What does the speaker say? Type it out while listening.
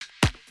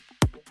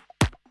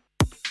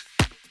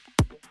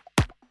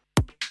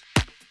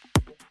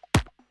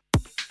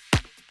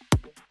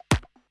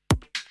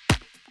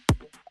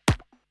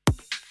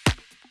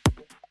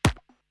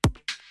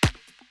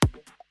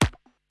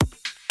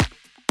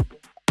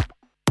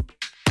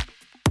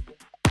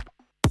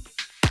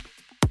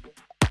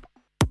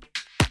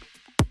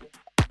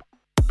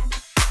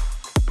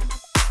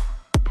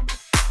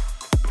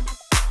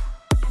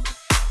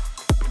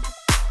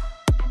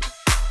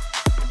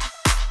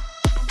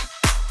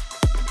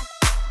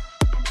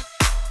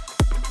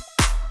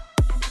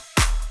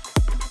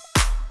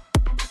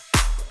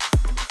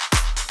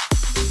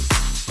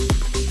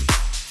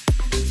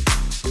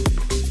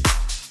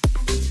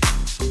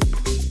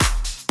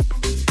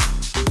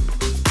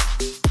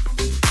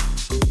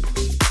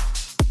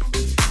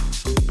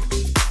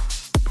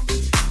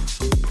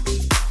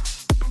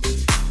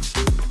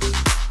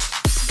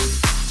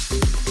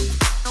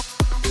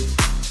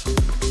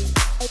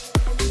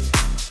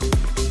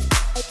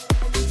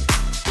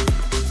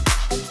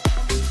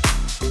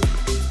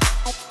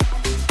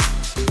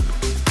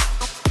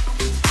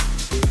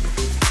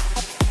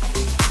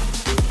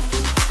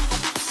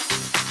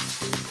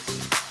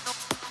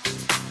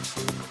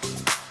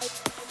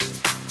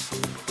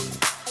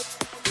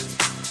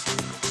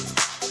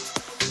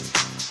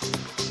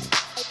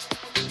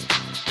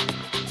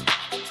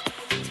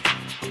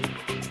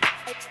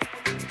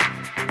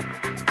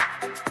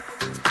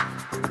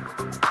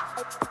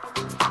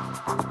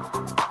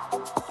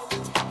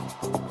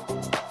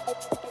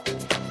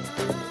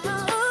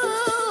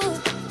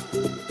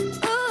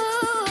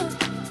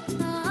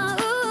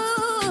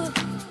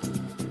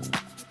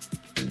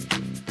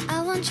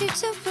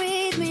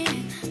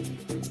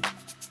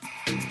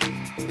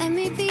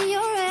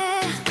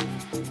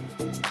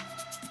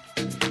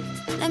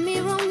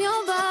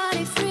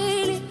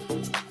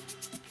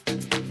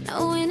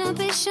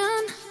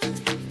ambition,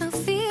 no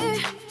fear.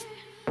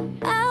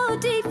 How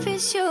deep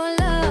is your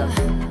love?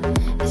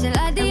 Is it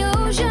like the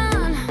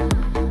ocean?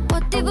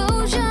 What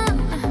devotion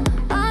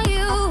are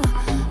you?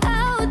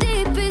 How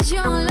deep is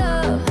your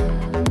love?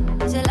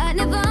 Is it like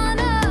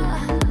Nirvana?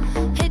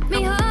 Hit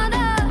me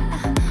harder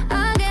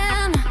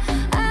again.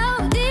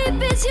 How deep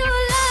is your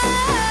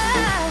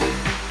love?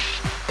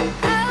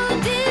 How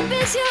deep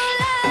is your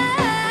love?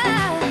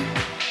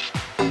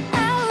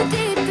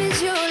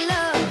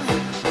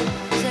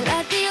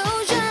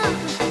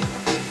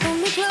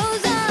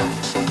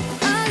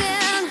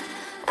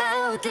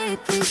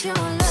 Is your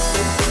love?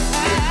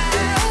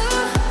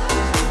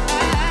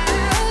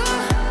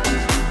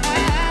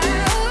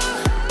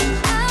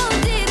 How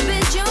deep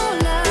is your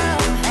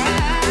love?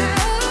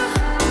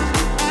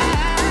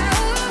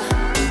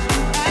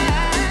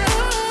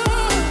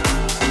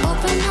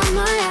 Open up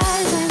my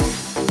eyes and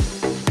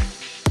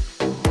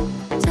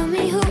tell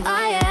me who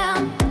I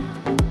am.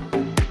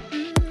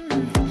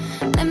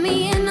 Let me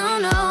in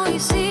on all your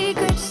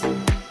secrets.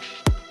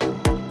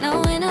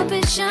 No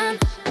inhibition,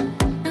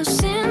 no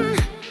sin.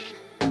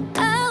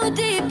 How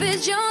deep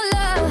is your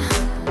love?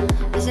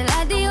 Is it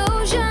like the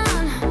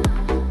ocean?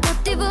 What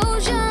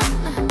devotion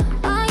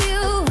are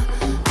you?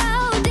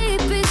 How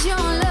deep is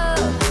your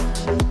love?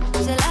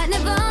 Is it like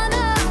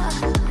Nirvana?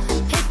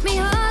 Hit me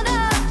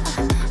harder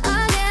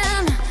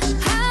again.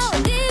 How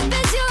deep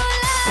is your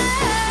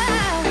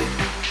love?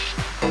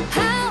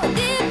 How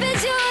deep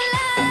is your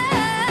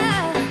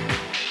love?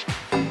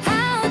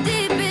 How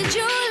deep is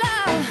your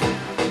love?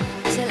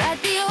 Is it like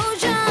the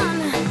ocean?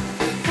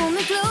 Pull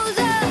me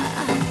closer.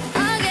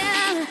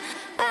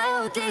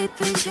 How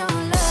deep is your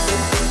love?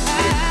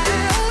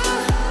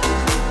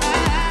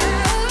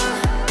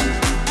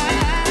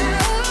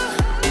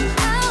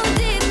 How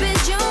deep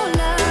is your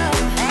love?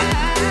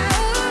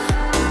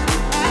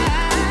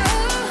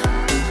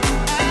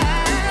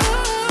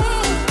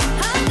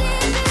 How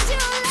deep is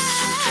your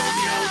love?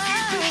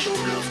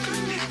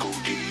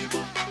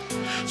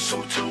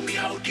 So tell me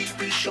how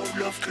deep is your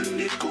love? Can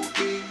it go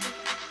deep?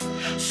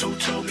 So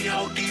tell me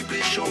how deep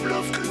is your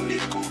love? Can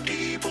it go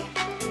deeper?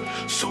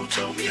 So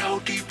tell me how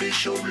deep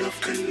is your love?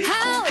 Can it go deep?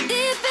 How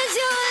deep is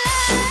your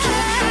So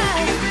tell me how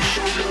love? deep is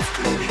your love?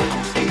 Can it go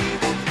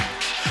deeper?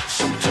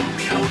 So tell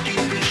me how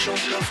deep is your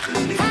love?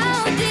 Can it go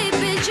How deep? deep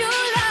is your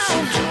So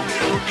love? tell me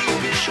how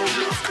deep is your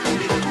love?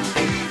 Can it go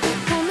deep?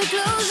 Pull me So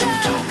closer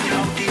tell me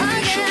how deep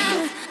is your again.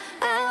 love?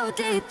 How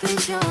deep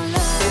is your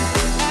love?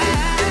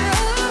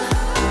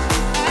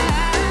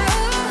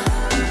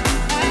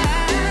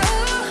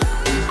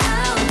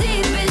 How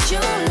deep is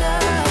your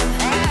love?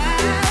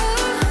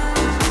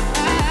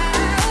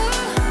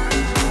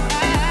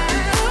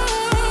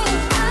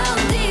 How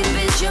deep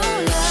is your So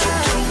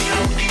love? tell me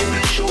how deep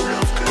is your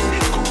love? Can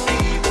it go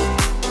deeper?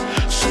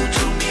 So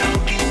tell me how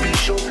deep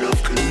is your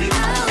love? Can it go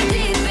How deep?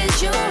 deep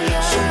is your So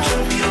love?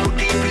 tell me how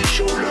deep is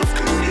your love?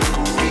 Can it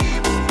go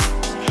deeper?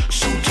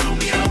 So tell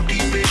me how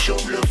deep is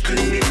your love? Can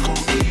it go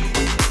deep?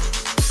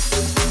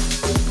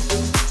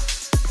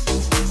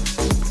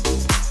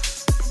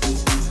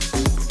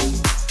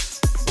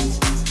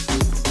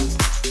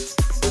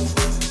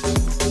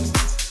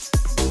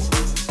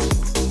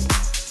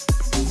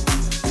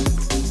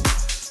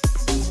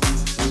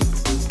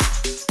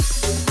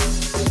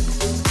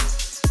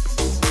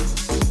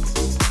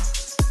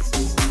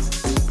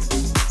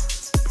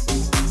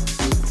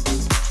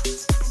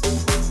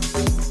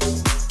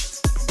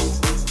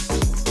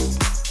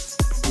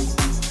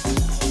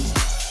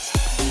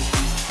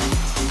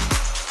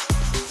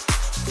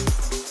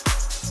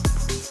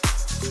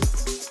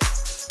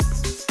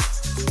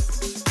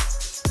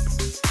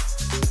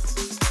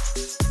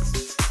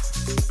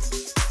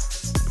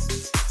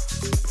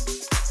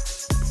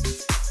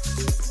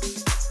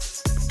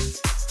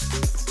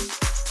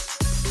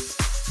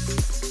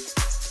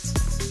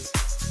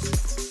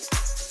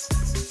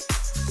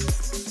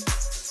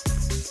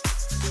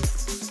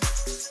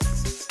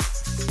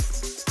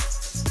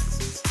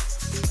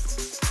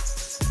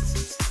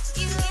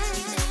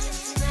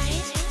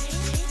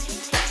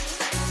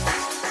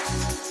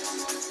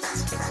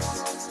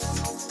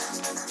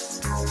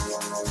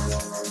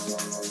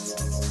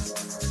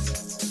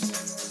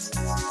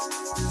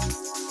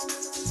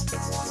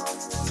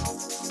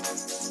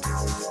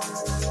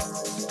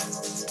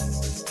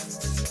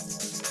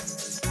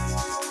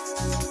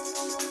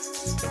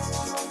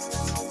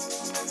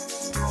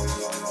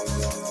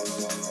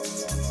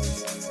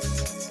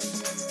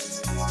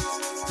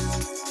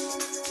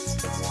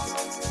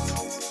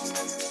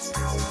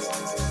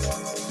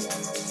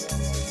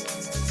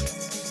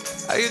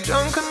 Are you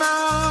drunk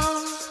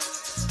enough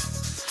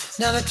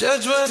now to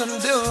judge what I'm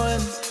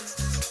doing?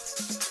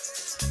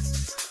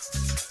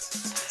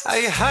 Are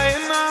you high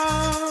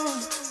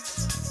enough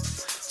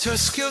to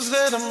excuse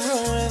that I'm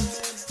ruined?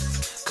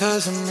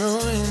 'Cause I'm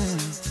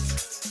ruined.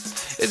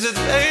 Is it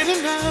late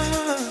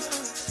enough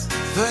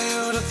for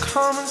you to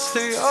come and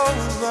stay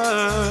over?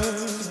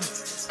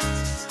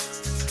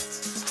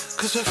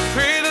 'Cause we're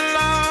free to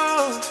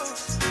love,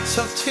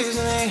 so tease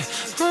me.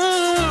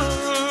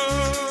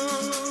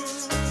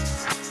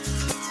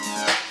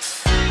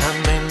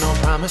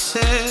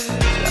 promises.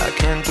 I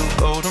can't do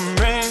golden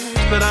rings,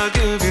 but I'll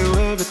give you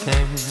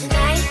everything.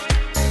 Tonight.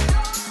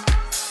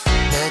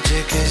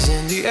 Magic is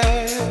in the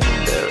air.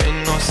 There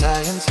ain't no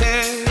science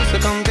here, so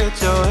come get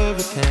your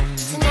everything.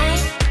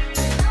 Tonight.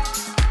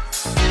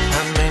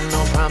 I made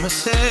no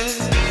promises.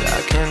 I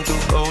can't do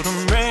golden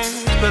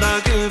rings, but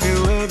I'll give you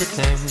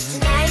everything.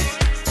 Tonight.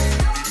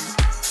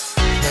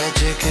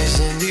 Magic is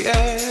in the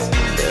air.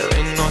 There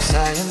ain't no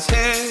science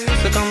here,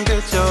 so come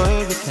get your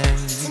everything.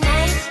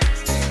 Tonight.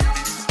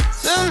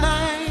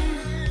 Tonight.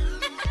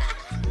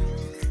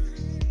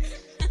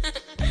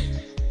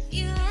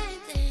 You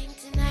everything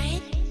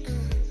tonight.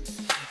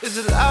 Is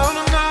it loud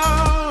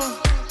enough?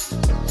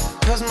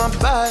 'Cause my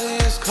body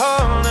is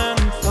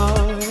calling for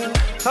you,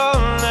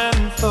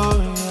 calling for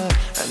you.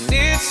 I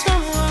need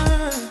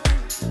someone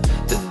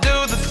to do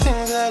the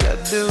things that I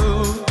do.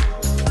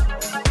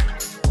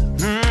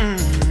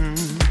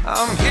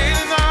 I'm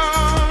healing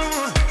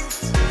now.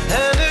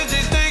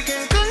 Energy's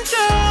taking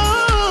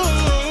control.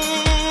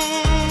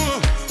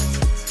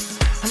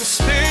 I'm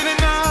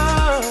speeding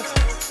up.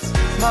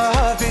 My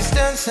heartbeat's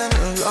dancing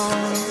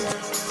along.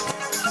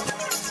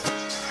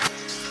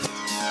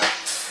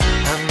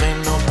 I made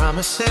no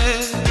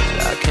promises.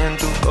 I can't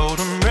do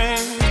golden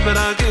rings, but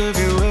I'll give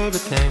you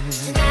everything.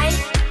 Tonight.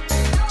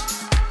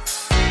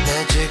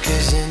 Magic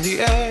is in the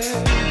air.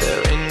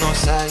 There ain't no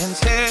science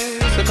here,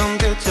 so come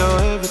get your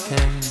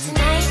everything.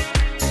 Tonight.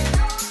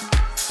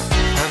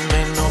 I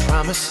made no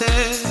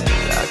promises.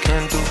 I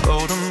can't do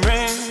golden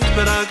rings,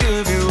 but I'll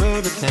give you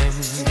everything.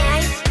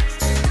 Tonight.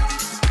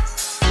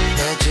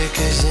 Magic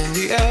is in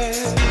the air.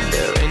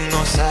 There ain't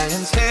no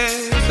science here,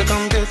 so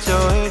come get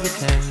your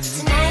everything.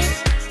 Tonight.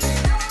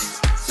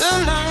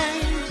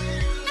 Tonight.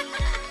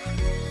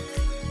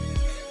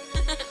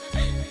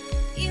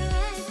 You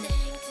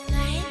everything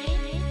tonight.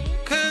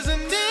 'Cause I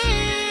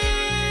need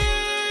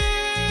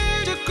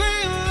your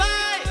green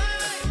light,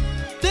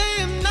 day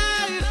and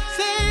night.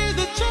 Say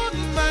that you're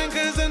mine,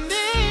 'cause I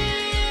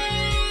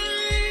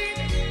need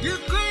your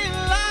green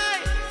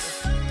light,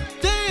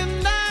 day and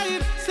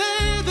night. Say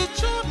that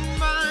you're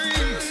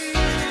mine.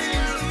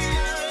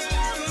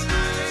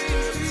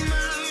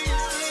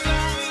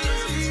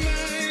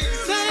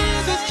 Say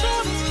that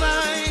you're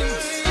mine.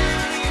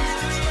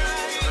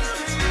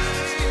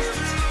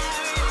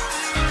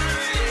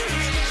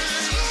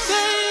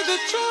 Say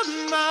that you're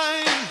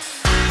mine.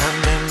 I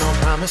made no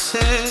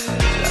promises.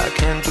 I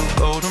can't do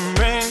golden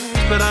rings,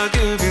 but I'll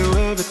give you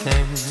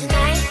everything.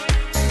 Tonight.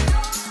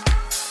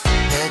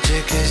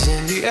 Magic is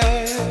in the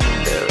air.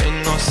 There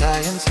ain't no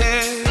science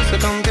here, so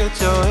come get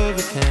your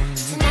everything.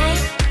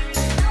 Tonight.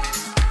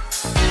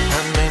 I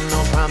made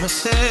no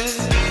promises.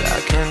 I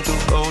can't do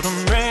golden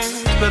rings,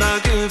 but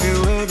I'll give you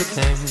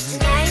everything.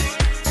 Tonight.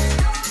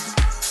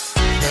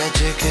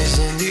 Magic is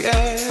in the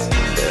air.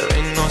 There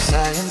ain't no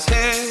science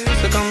here,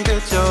 so come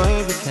get your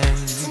everything.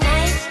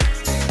 Tonight.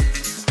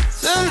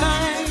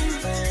 Tonight.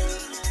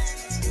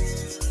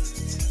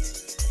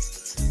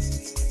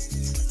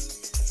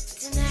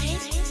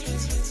 Tonight.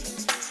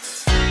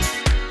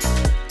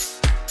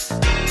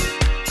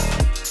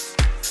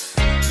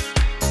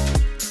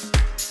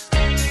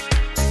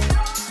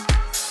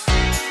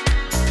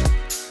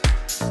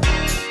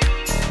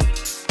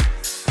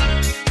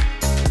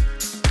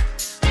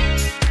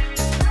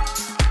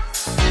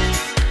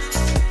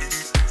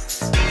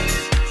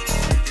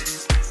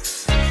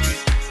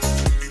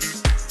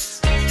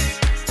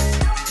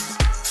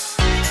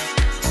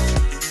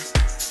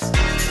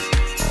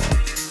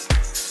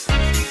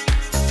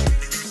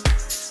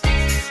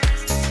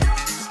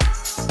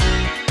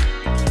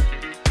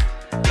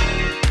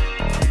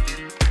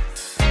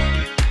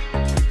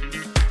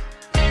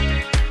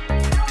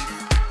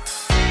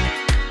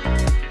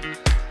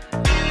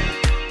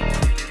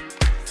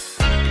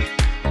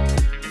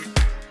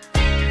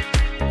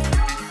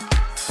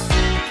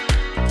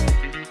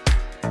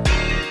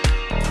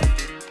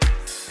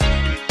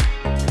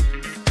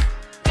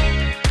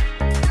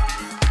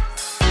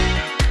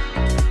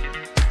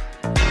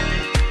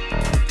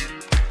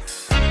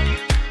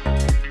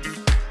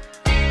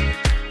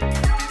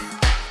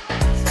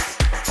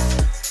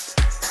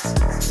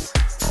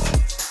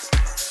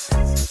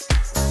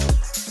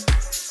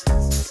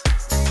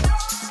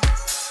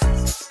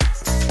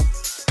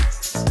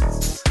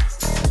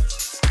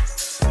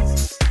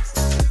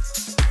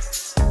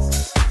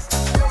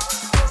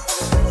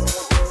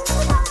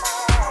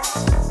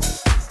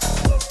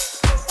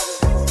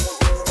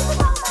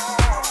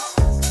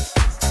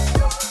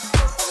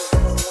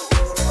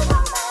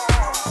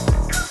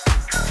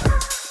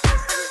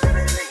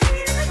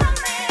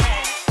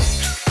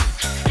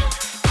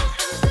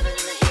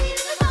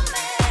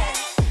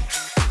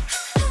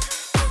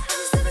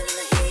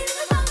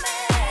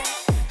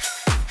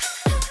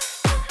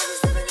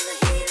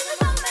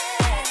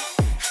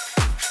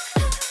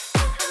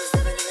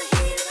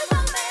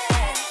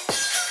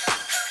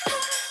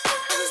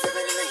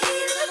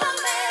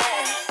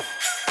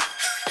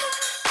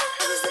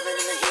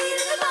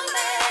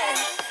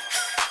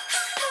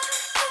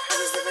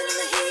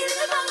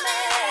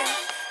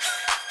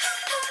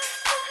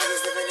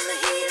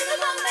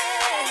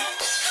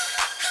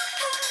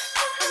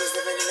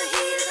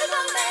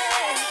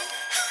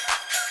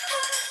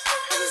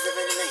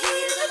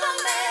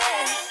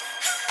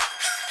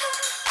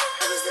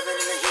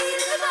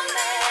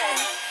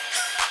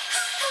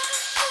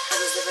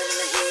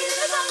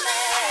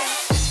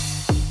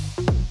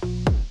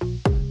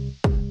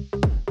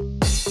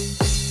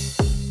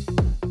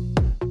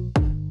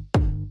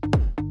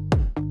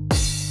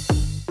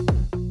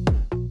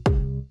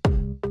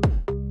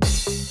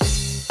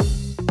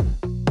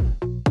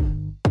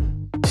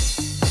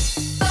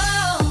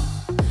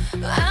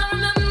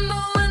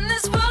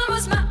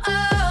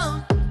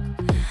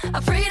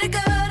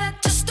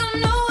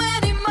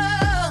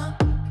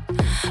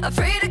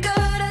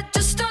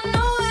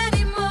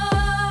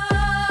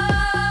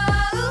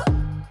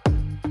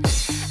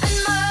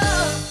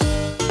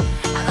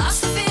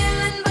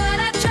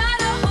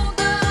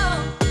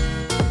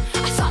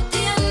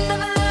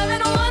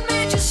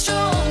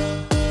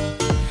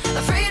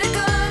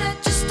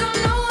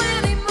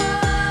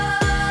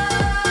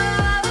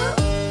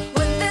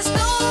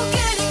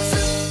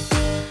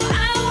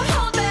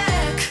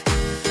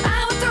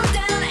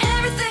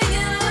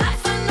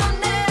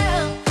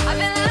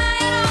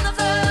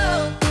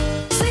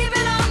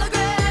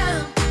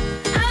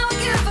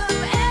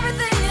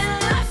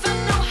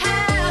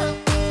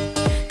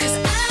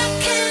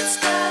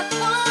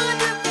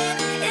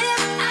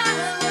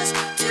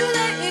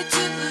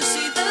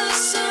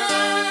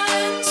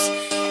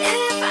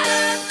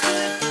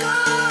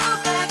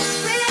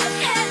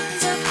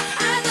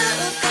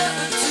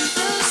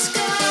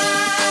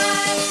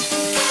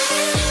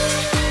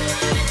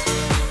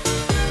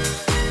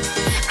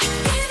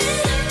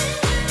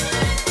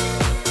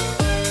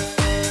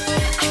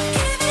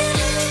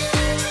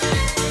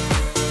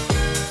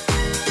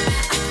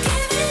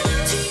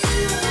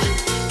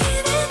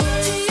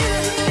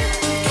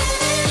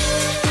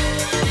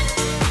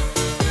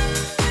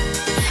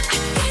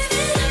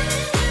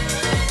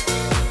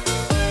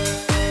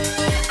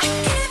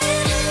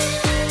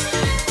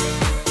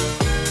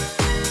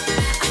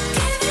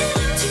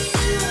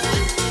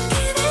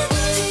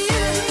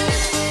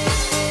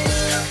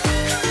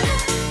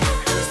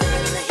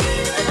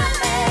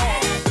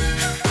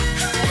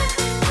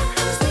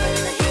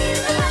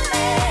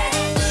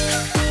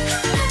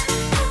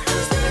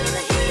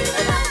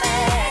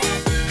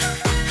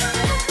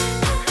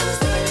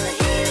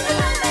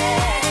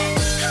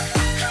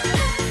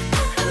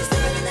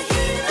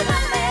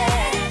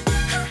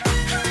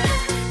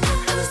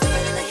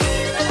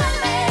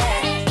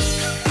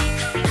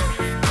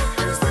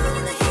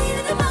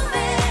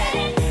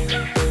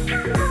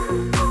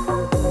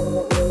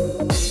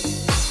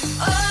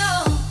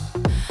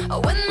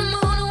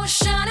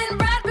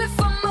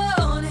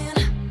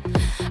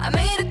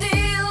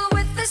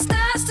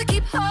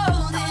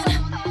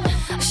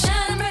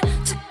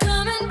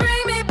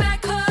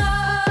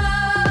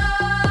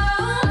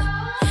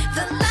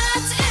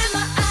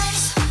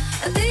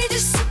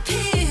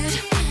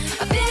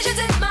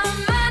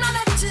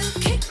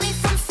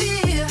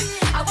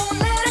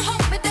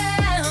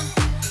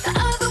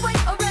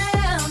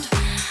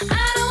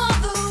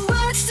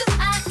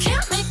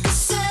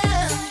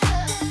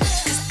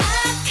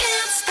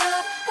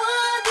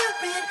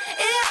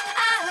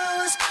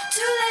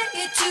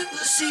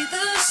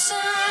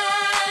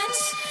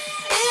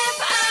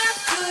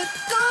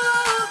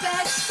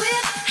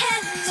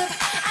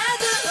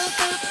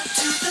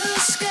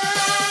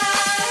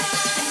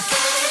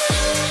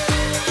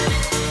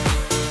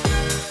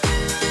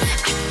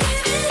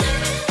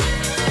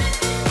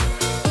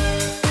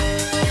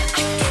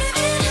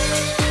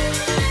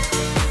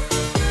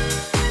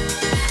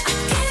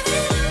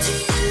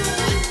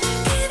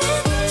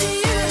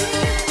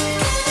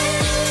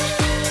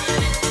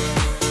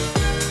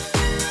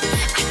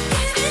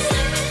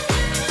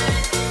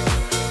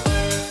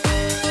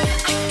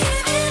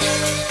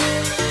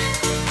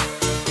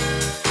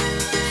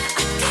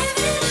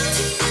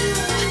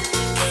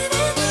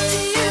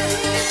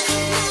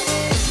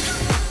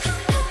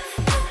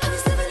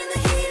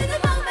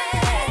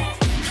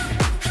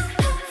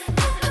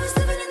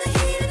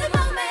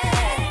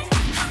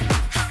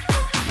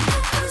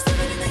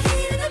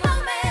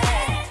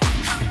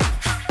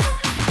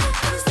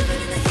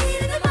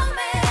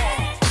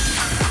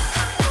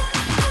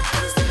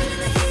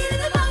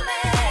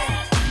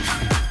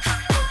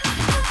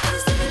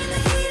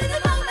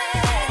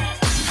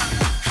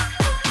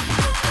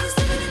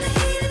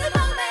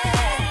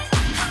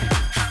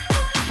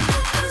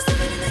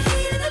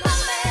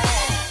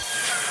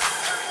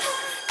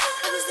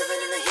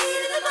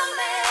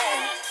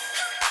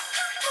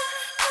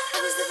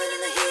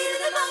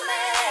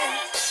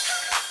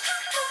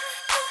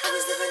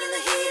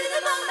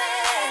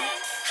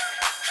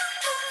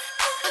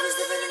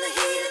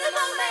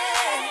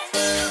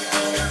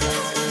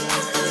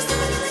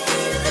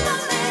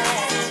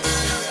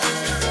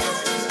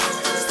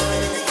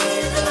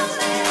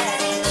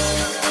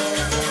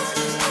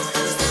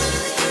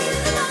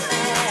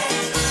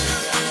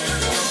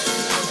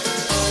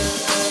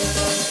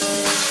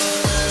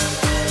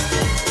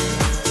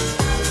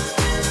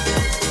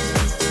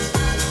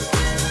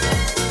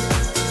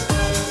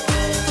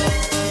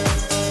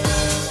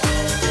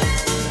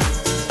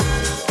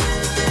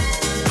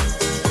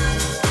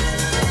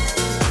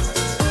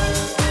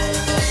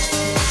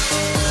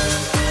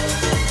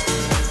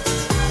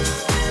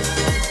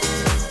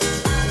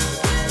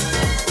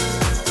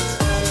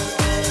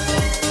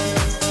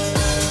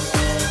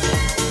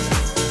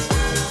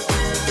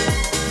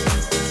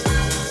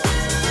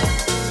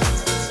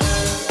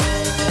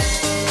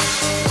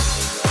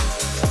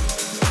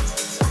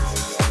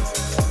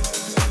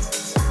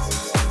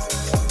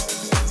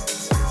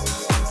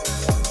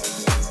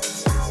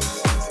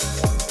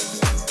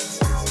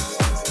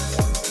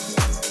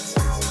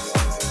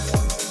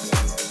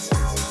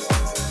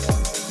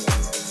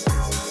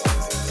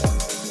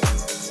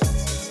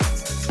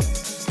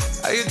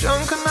 Are you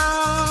drunk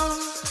enough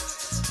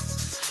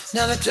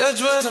now to judge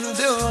what I'm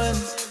doing?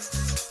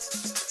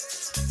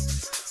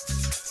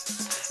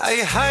 Are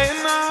you high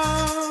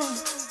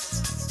enough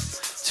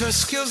to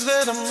excuse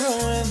that I'm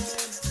ruined?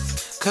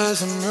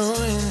 Cause I'm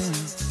ruined.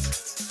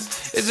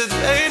 Is it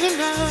late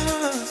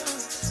enough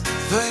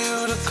for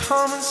you to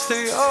come and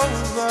stay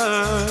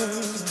over?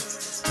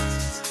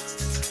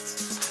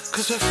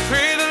 Cause we're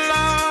free to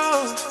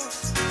love,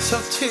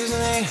 so tease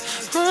me.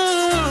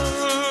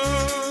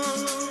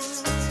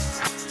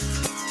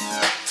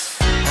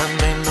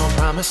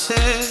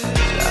 Promises,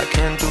 I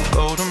can't do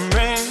golden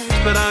rings,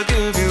 but I'll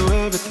give you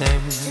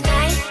everything.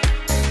 Tonight.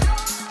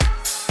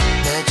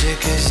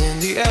 Magic is in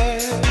the air,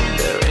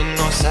 there ain't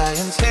no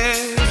science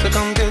here, so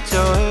come get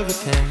your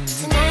everything.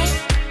 Tonight.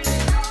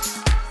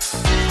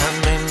 I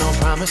made no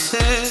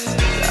promises,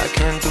 I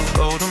can't do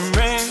golden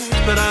rings,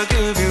 but I'll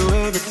give you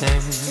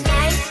everything.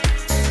 Tonight.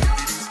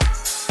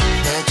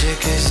 Magic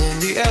is in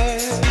the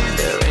air,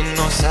 there ain't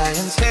no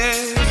science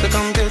here, so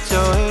come get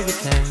your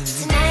everything.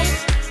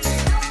 Tonight.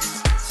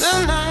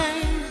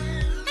 Tonight.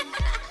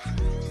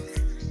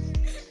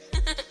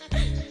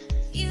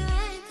 You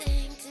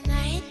think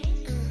tonight?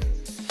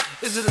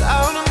 Is it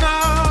loud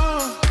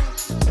enough?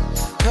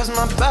 Cause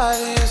my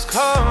body is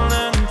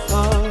calling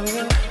for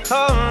you,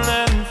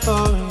 calling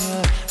for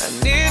you. I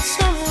need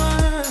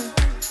someone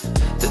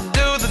to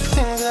do the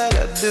things that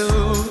I do.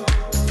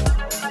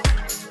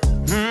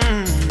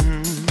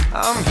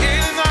 I'm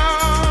here now.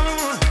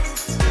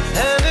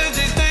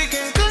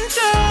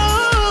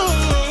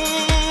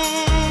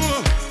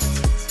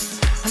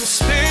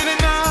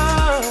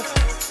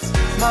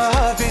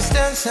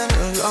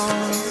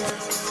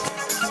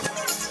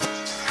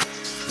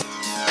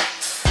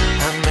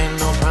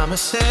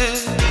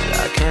 Promises,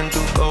 I can't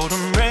do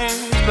golden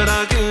rings, but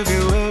I'll give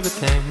you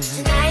everything.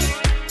 Tonight.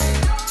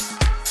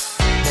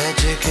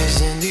 Magic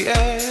is in the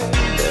air,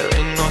 there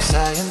ain't no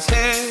science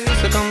here,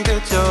 so come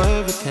get your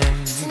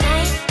everything.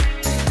 Tonight.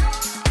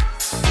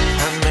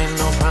 I made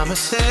no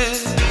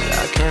promises,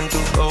 I can't do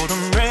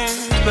golden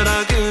rings, but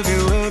I'll give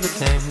you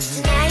everything.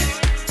 Tonight.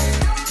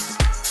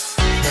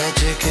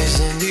 Magic is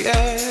in the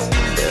air,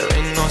 there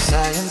ain't no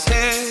science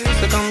here,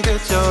 so come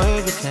get your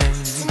everything.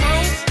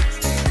 Tonight.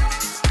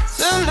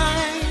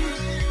 Tonight.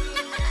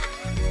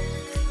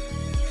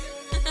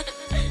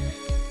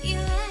 You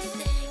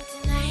think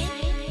tonight?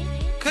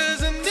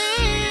 Cause I need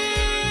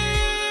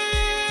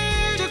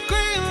your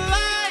green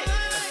light,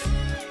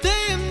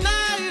 day and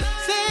night,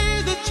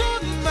 say that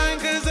you're mine.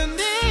 Cause I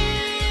need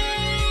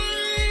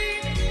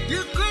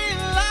your green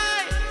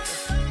light,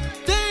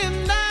 day and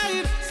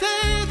night,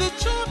 say that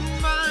you're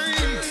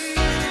mine.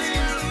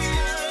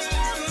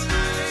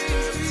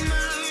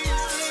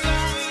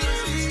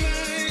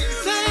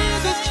 Say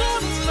that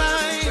you're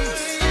mine.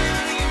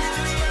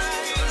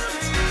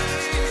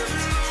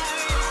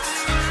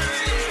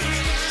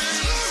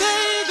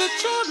 Say that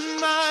you're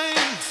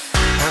mine.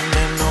 I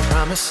made no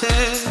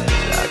promises,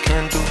 I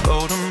can't do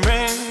golden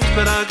rings,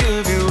 but I'll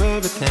give you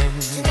everything.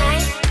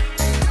 Tonight.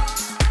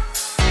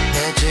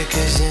 Magic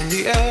is in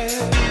the air,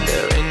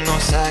 there ain't no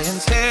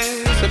science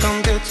here, so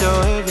come get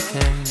your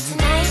everything.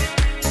 Tonight.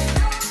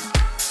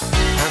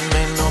 I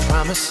made no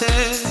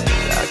promises,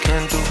 I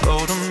can't do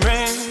golden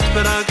rings,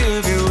 but I'll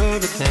give you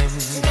everything.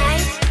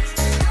 Tonight.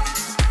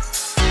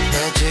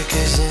 Magic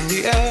is in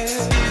the air,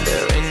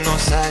 there ain't no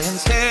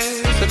science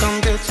here, so come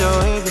get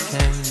your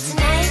everything.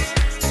 Tonight.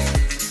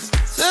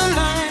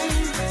 Tonight.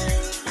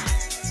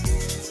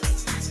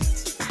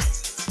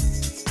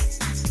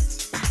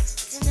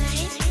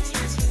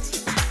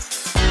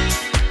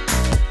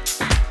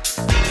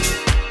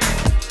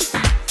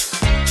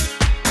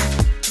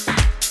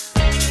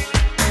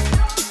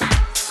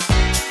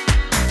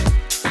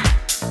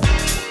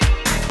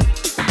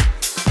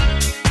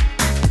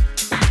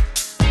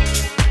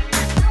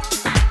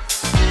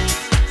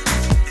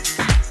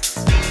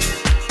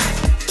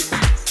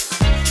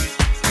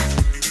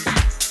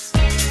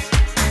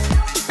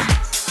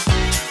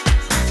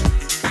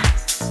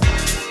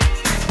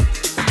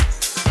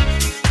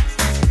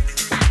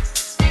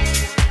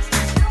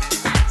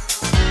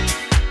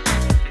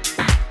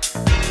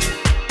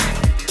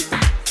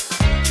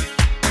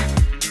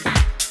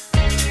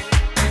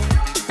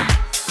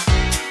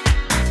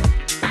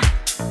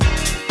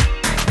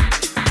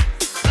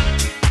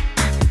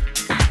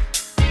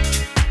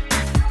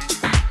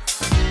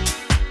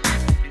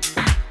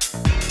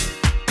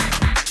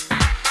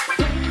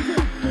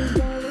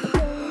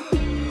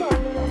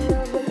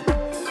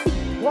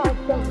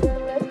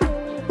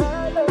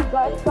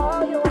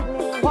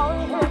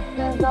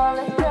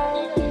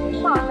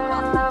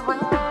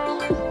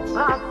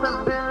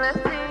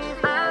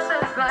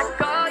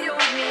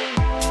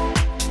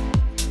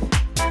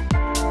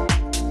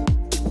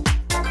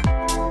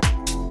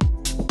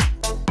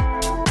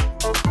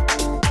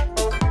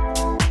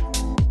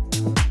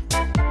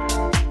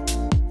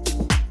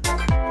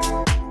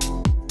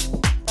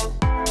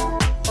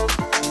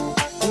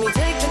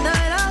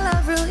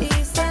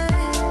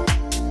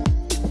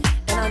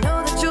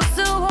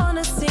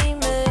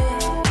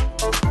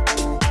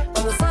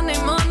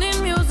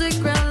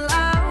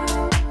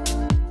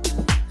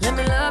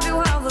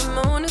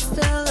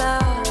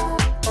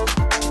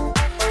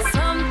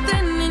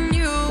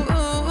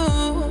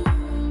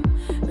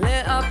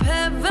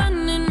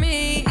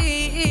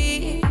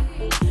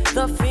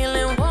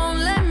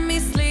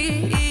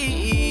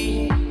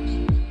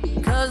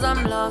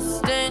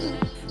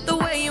 in the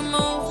way you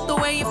move, the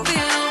way you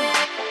feel.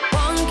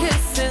 One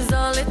kiss is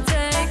all it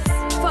takes.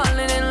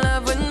 Falling in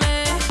love with me.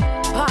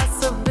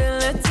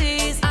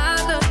 Possibilities. I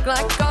look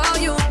like all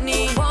you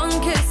need. One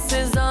kiss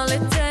is all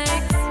it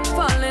takes.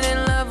 Falling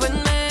in love with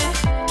me.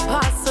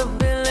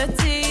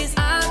 Possibilities.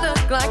 I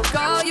look like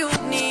all you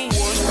need.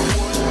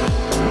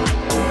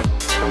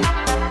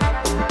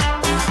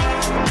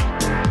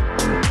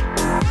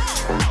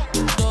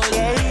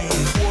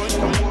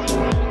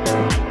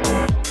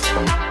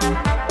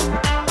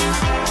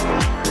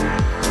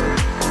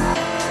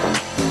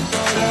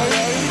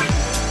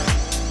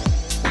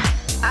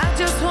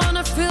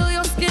 Feel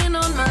your skin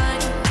on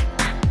mine.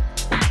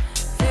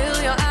 Feel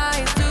your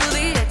eyes do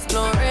the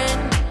exploring.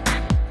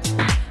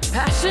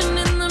 Passion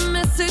in the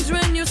message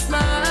when you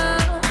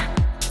smile.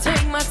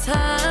 Take my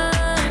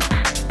time.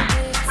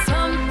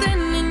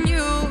 Something in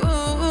you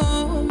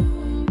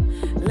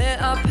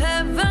lit up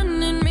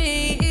heaven in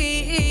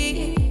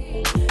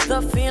me.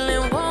 The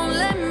feeling won't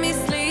let me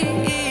sleep.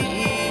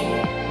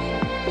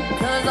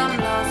 'Cause I'm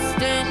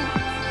lost in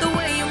the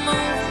way you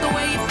move, the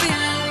way you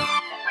feel.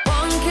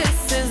 One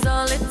kiss is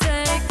all it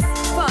takes.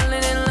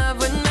 Falling in love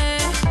with me.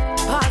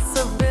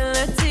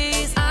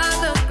 Possibilities. I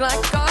look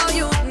like all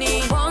you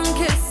need. One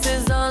kiss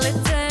is all it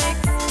takes.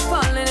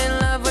 Falling in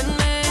love with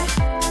me.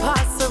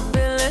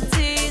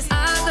 Possibilities.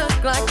 I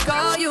look like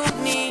all you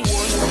need.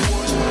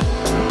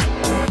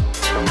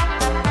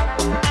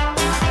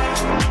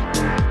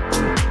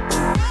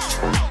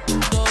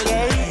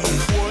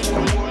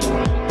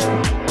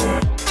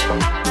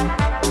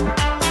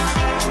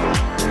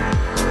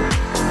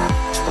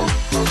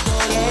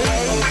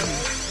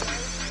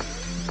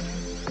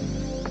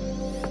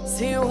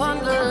 See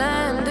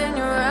wonderland in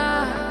your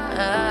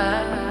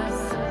eyes.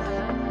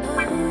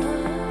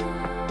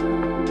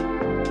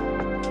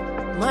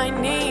 Might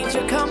need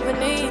your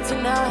company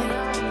tonight.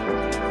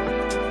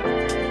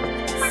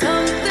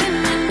 Something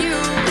in you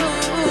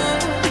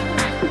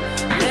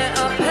lit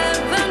up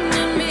heaven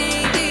in me.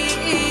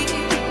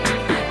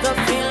 The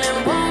feeling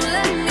won't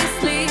let me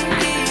sleep.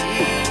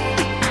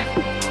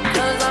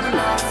 'Cause I'm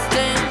lost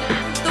in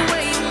the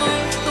way you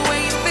move, the way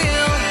you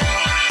feel.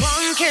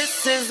 One kiss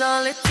is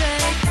all it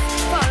takes.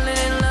 Falling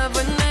in love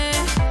with me.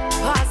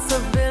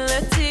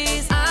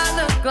 Possibilities. I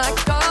look like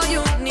all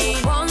you need.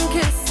 One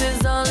kiss is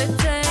all it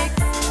takes.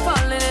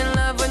 Falling in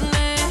love with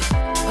me.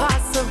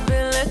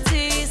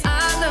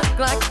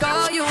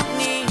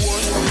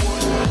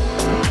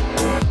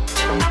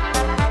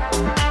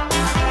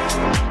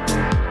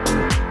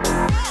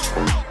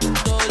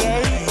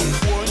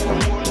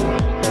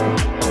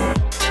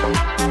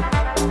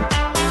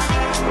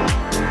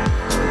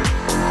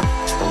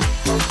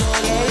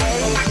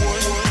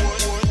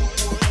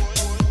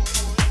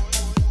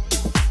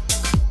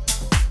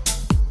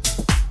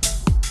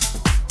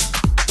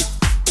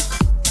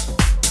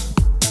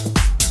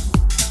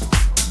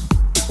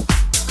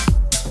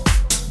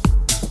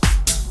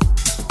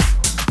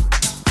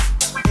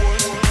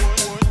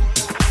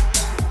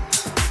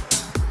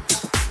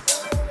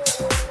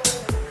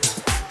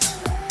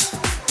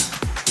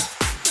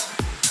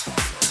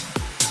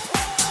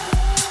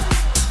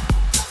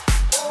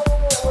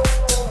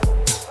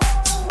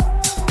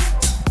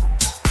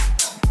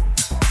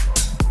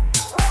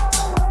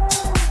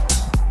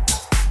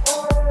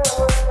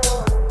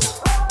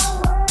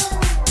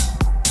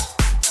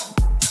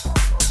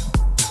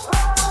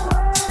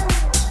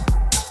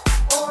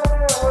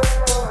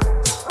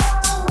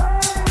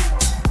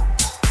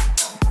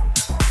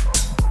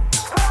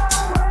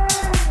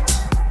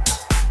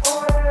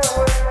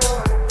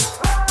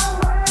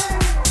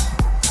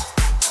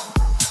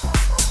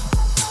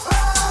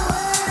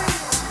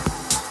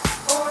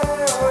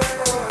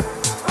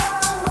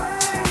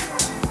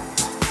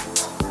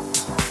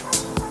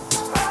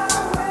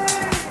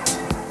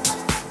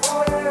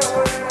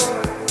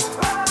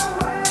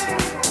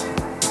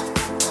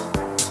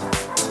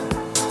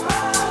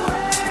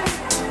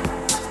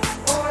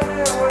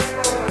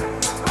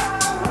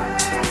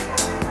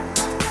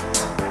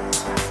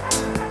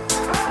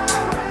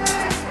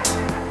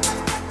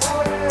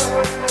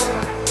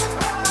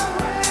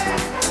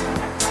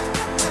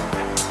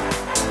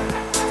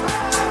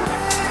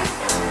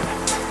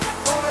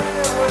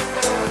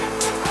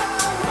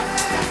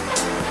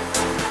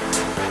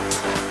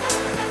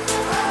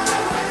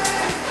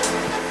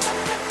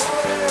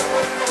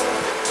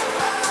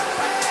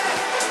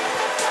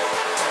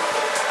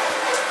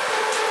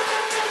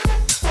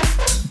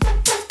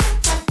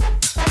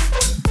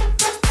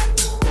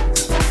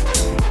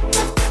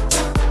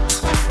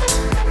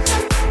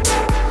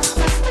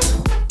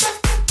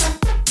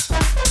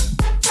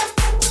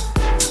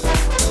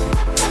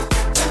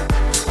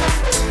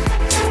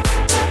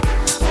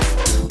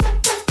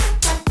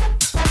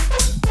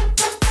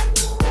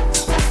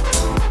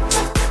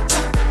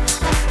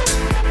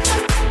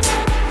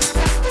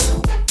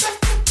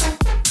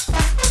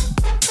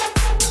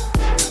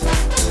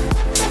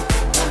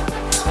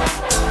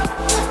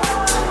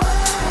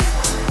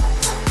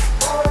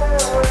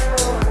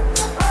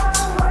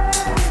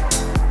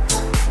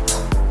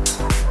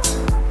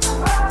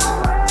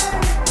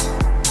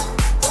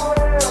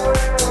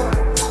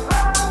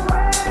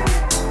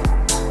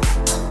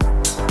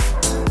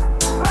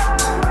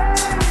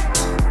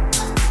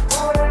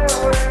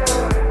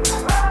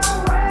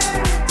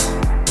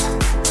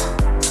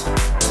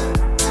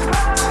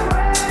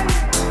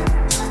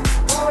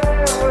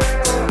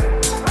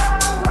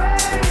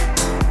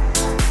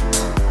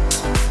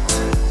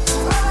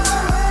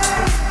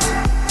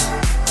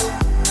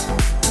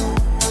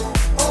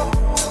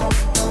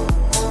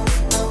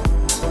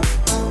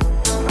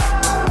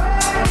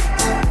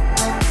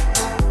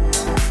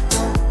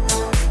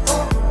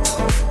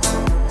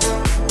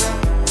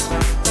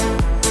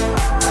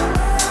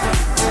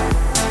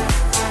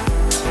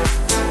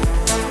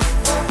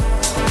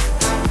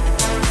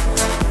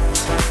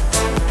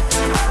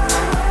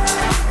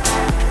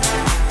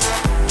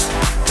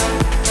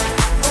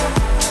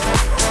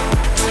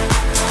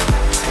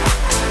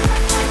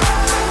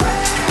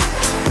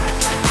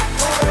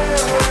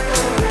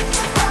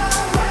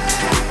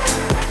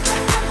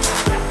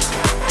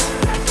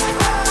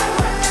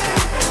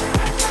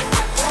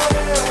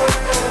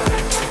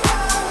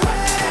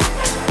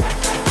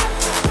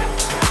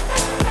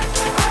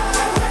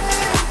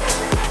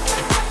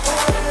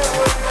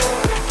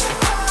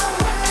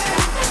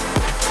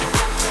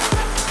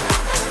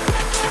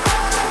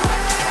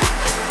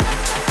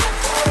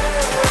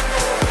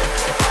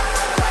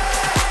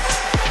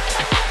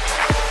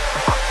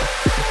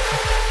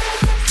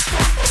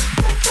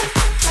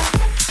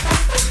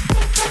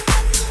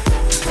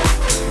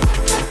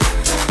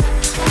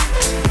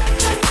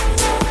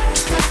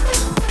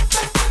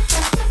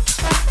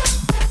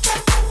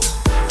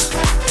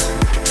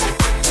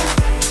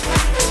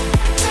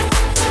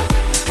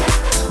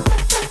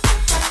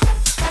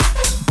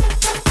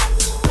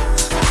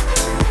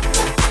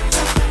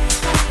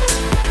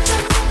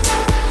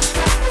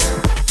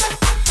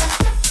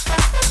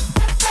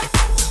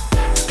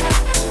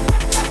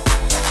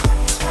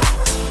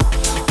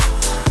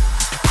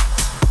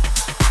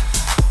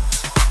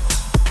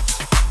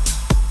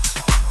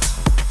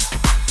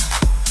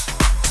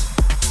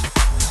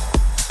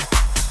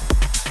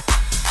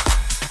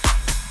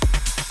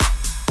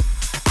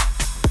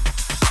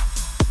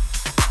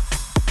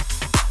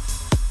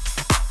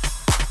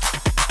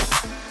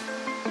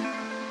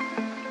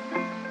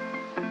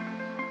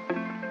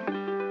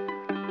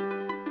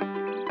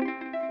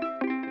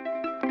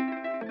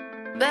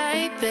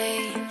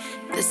 Baby,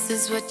 this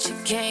is what you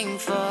came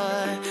for.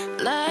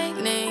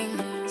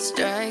 Lightning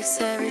strikes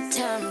every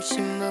time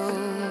she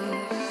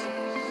moves,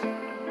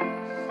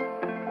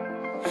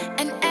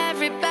 and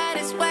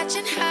everybody's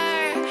watching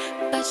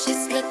her, but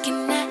she's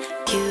looking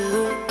at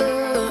you.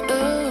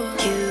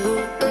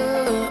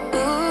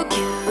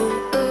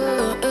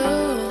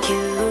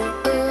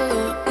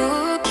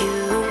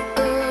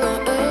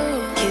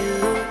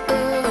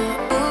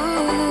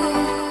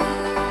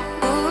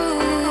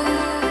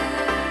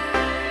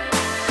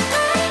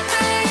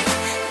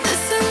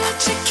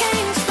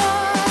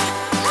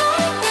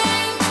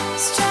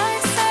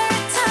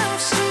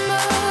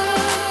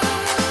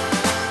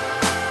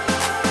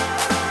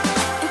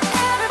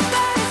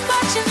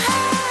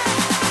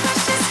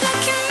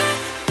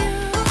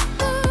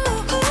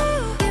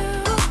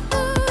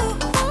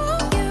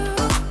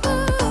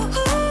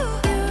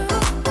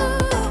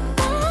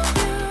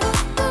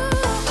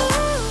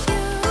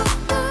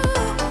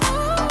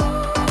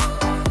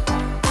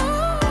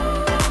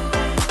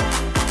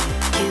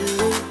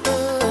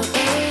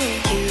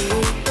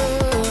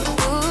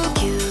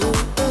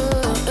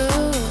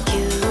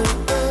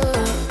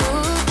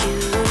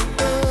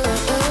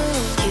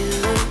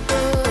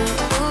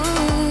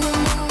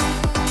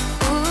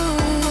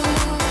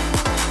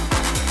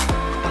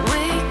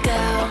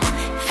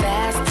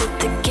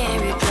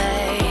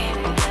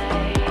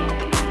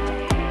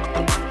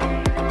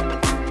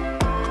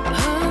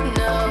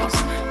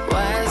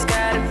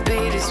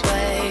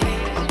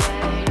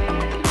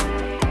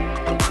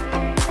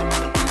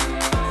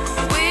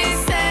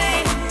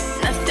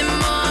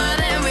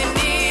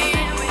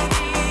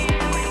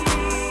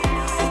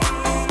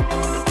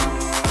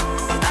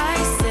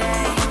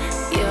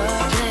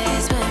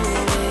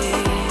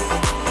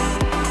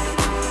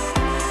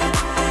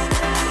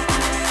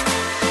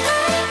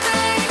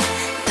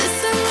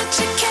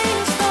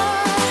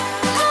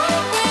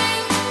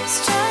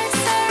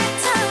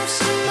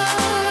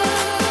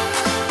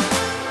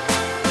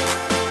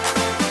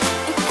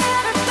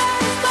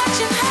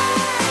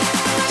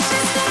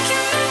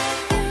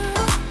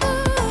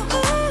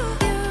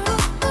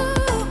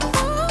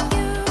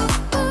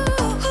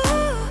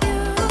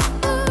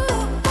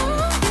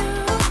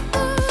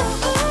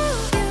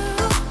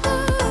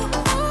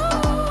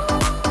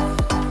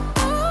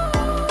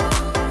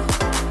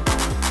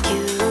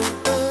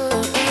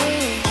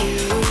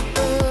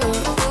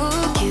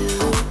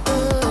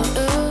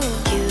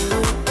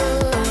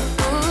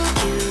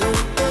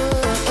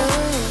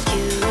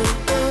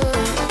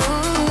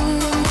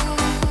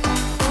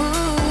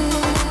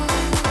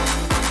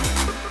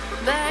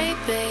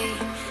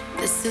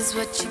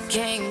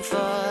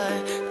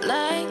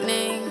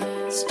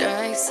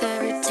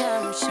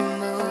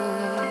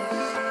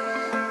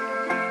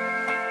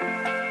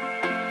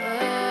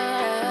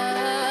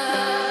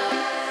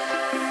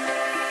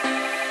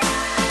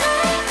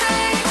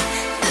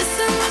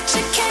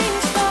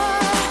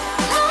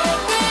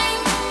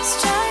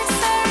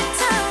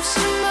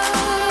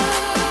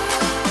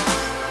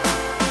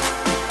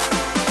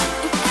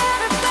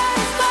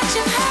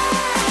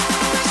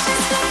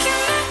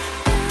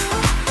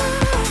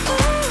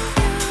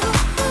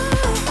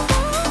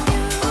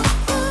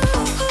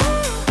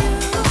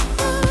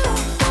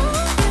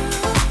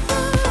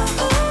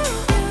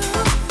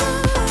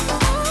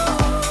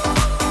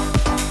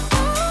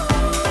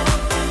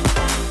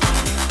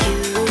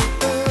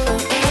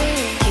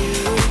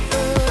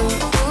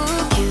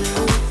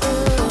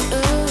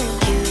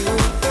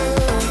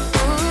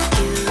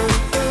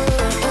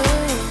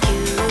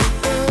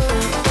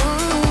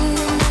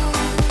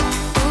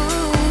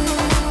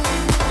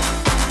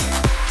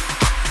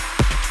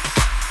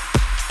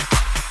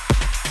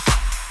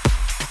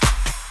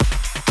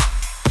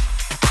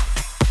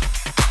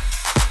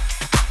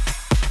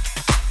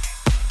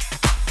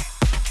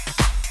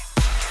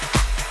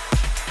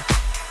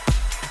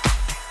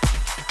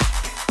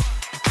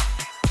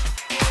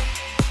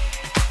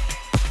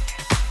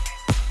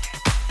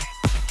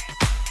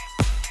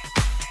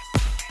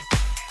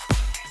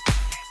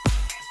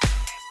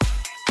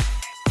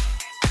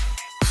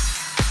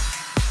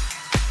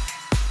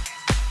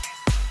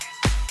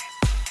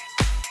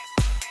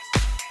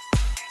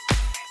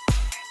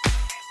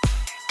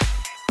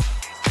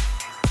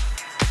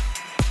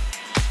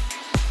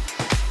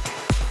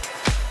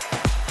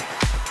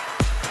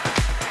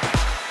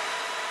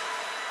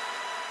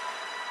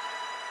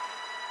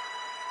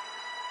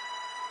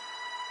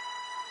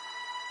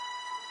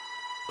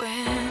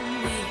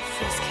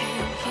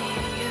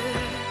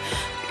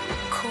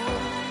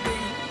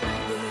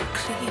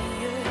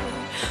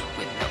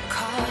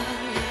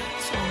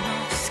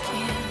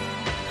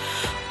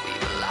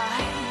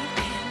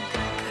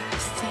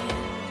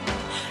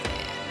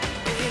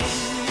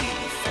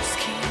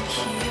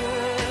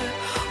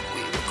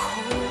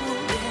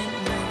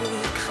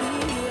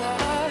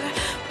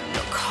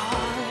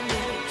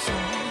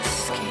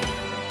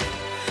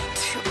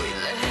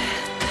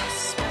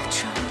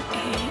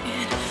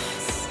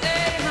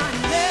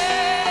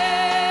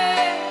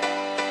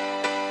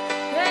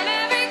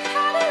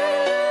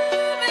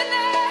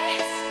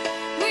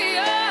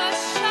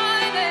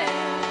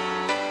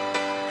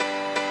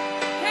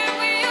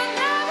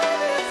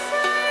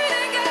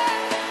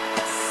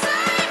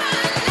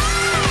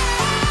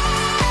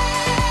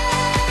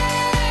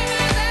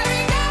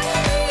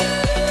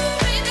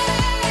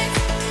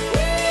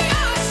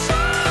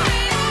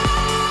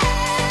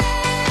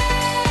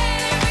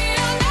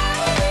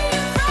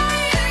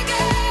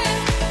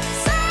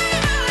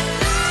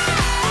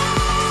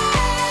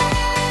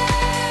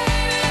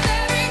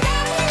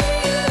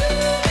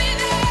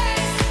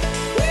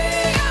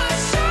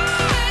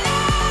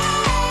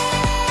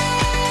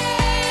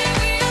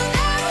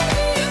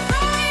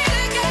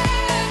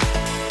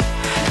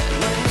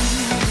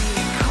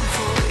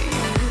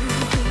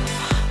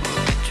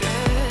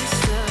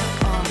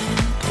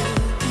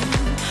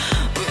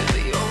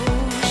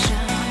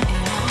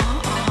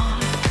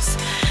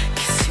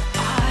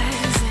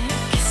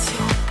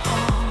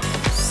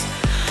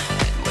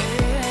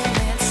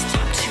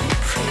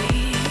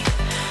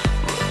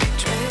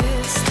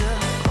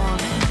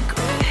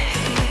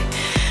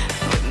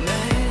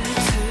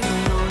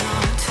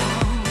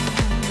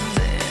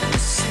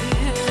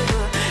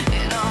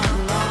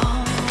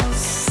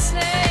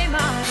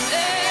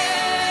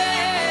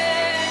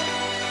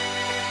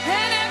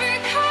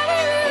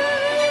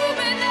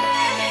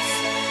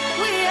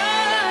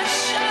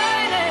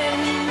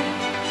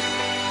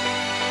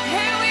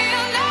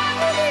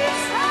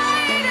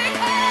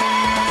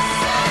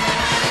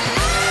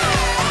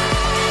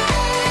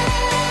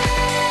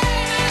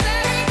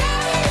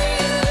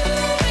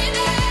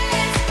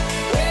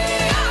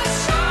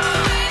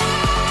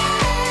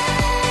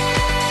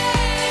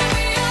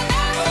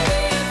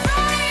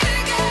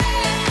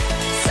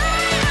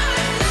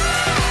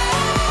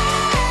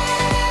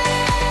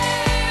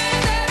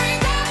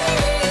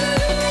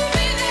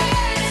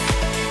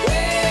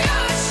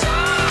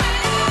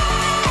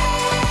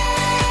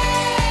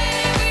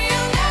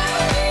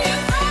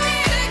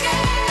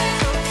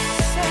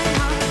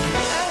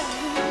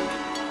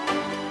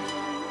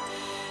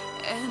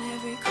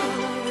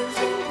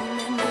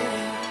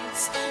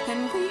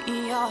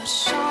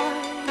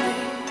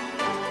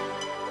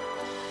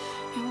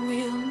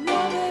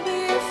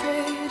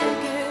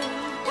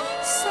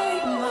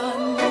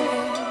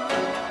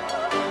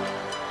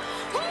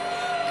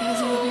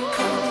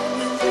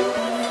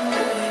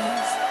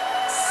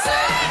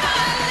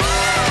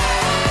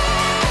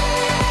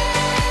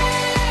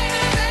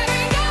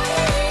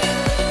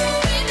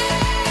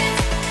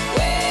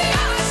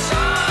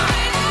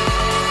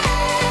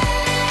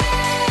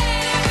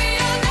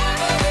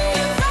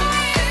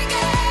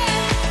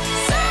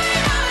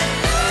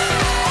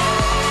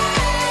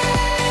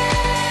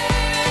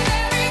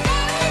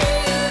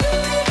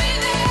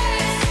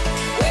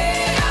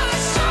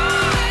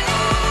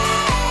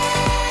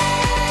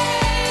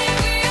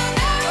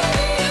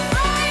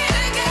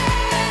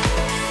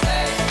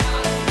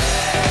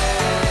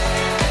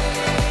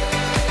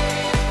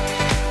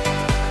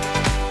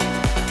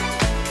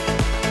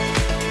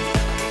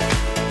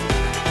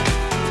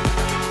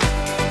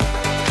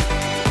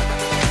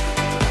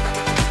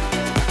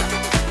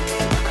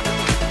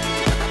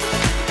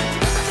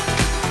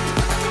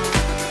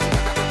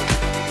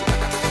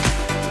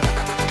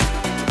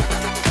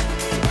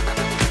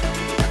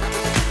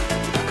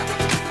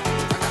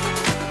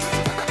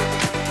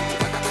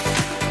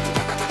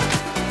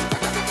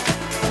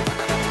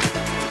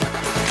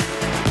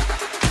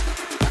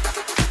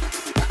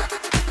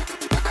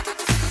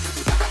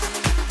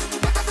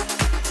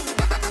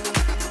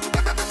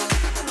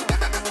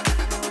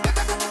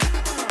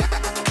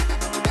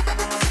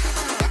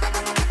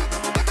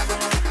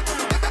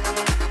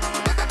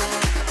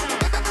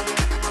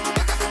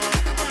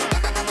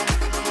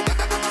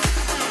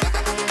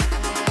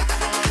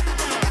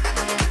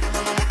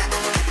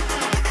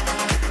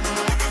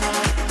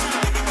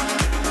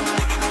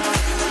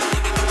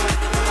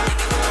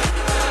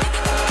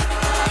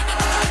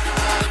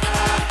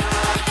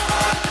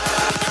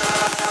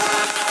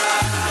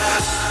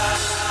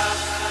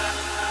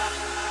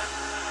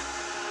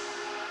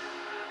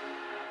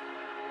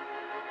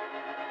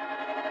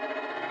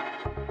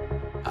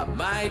 I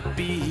might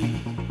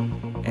be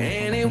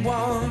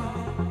anyone,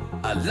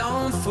 a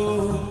lone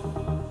fool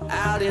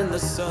out in the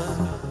sun.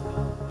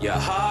 Your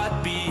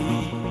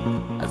heartbeat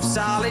of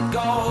solid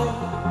gold.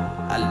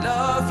 I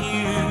love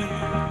you,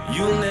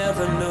 you'll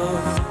never know.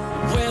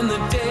 When the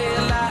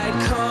daylight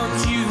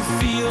comes, you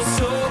feel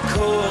so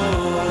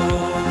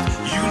cold.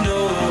 You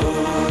know,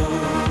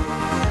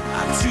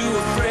 I'm too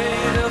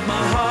afraid of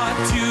my heart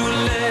to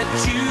let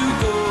you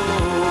go.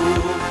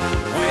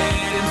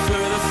 Waiting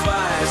for the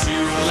fire to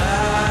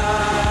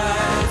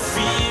light,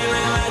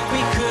 feeling like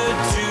we could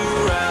do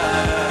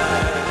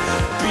right.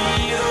 Be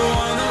the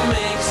one that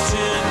makes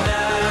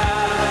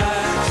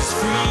tonight. 'Cause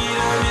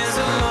freedom is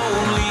a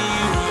lonely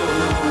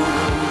road.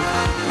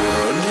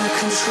 We're under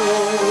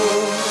control.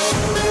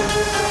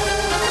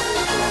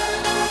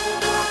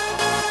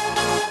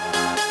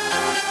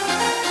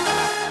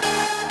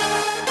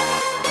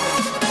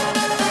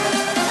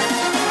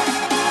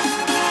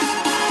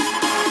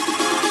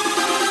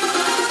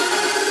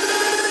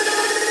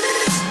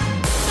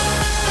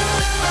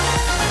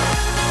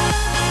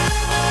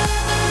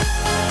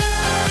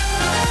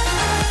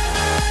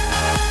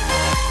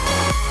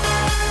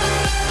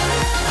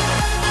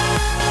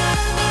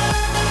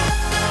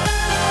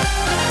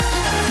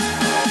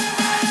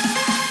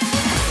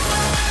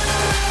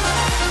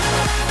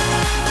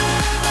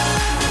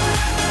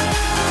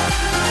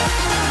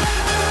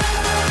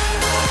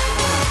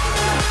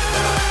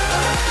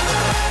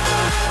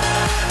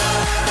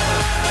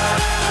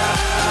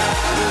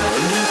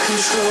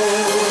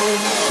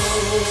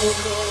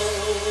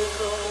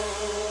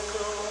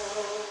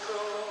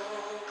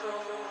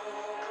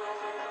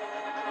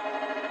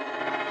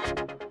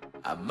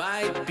 I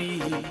might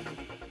be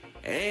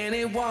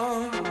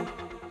anyone,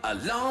 a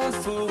lone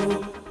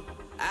fool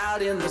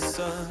out in the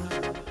sun.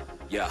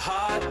 Your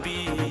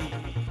heartbeat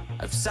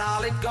of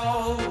solid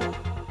gold.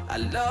 I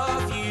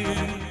love you,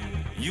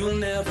 you'll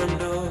never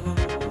know.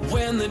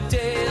 When the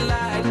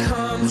daylight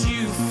comes,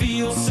 you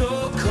feel so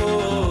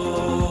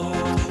cold.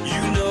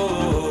 You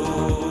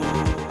know,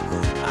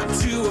 I'm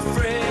too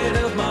afraid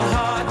of my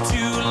heart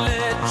to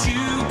let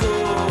you go.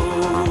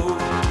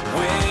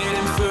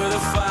 Waiting for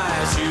the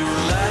fire to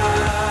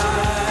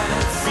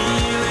light,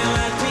 feeling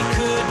like we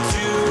could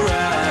do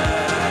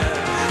right.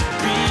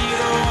 Be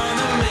the one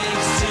that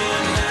makes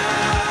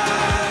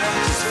tonight.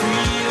 'Cause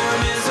freedom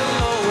is a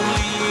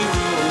lonely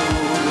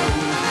road.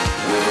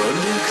 We're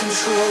under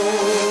control.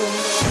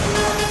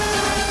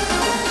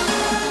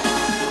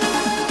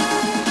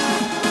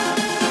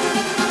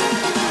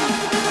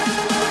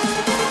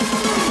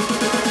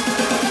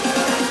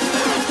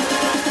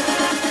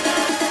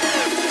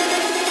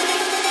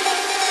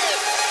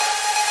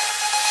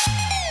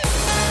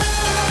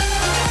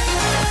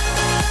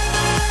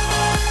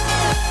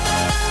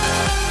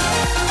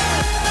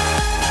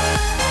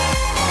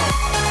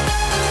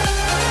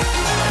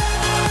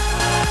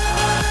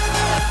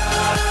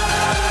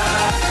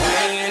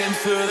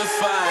 For the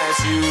fire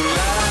to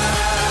light,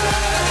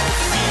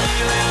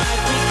 feeling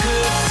like we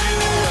could do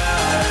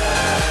right.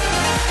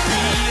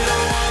 Be the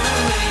one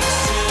that makes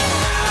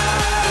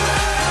tonight.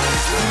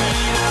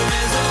 Freedom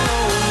is a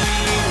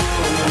lonely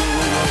road.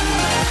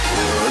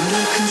 We're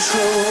under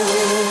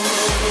control.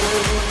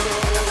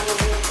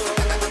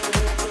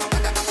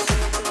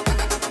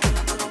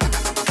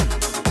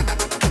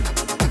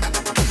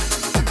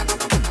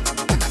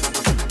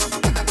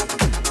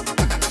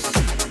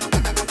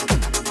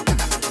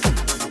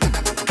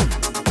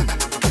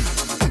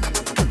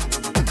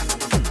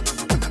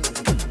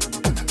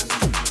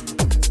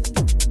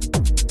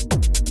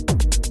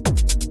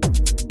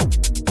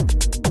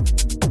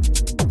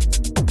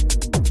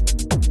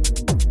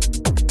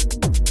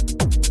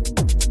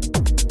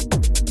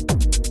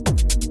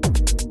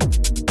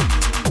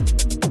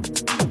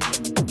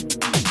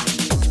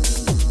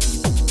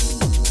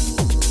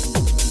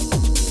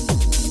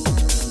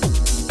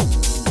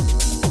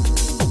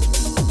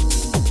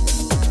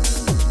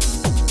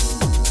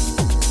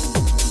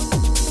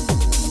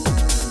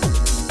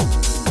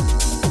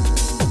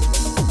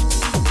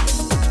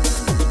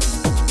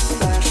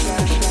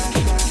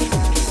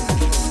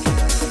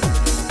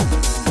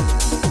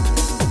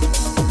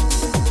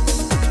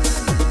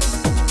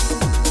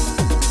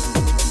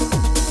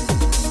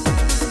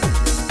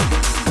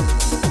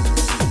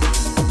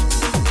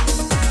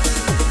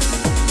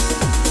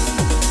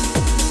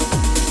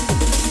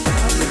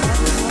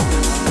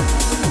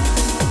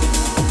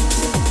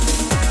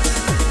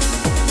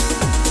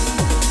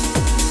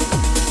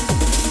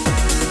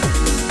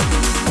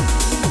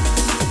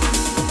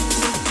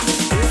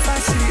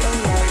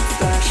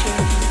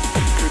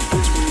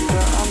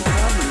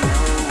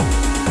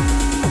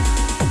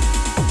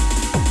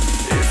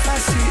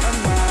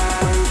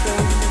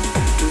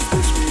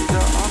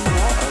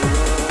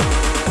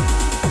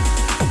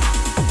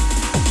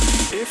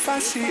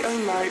 see a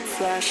light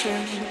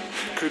flashing.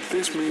 Could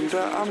this mean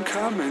that I'm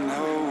coming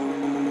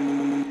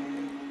home?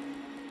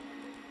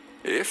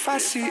 If I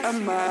see a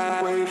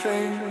man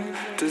waving,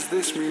 does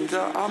this mean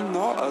that I'm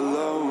not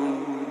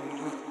alone?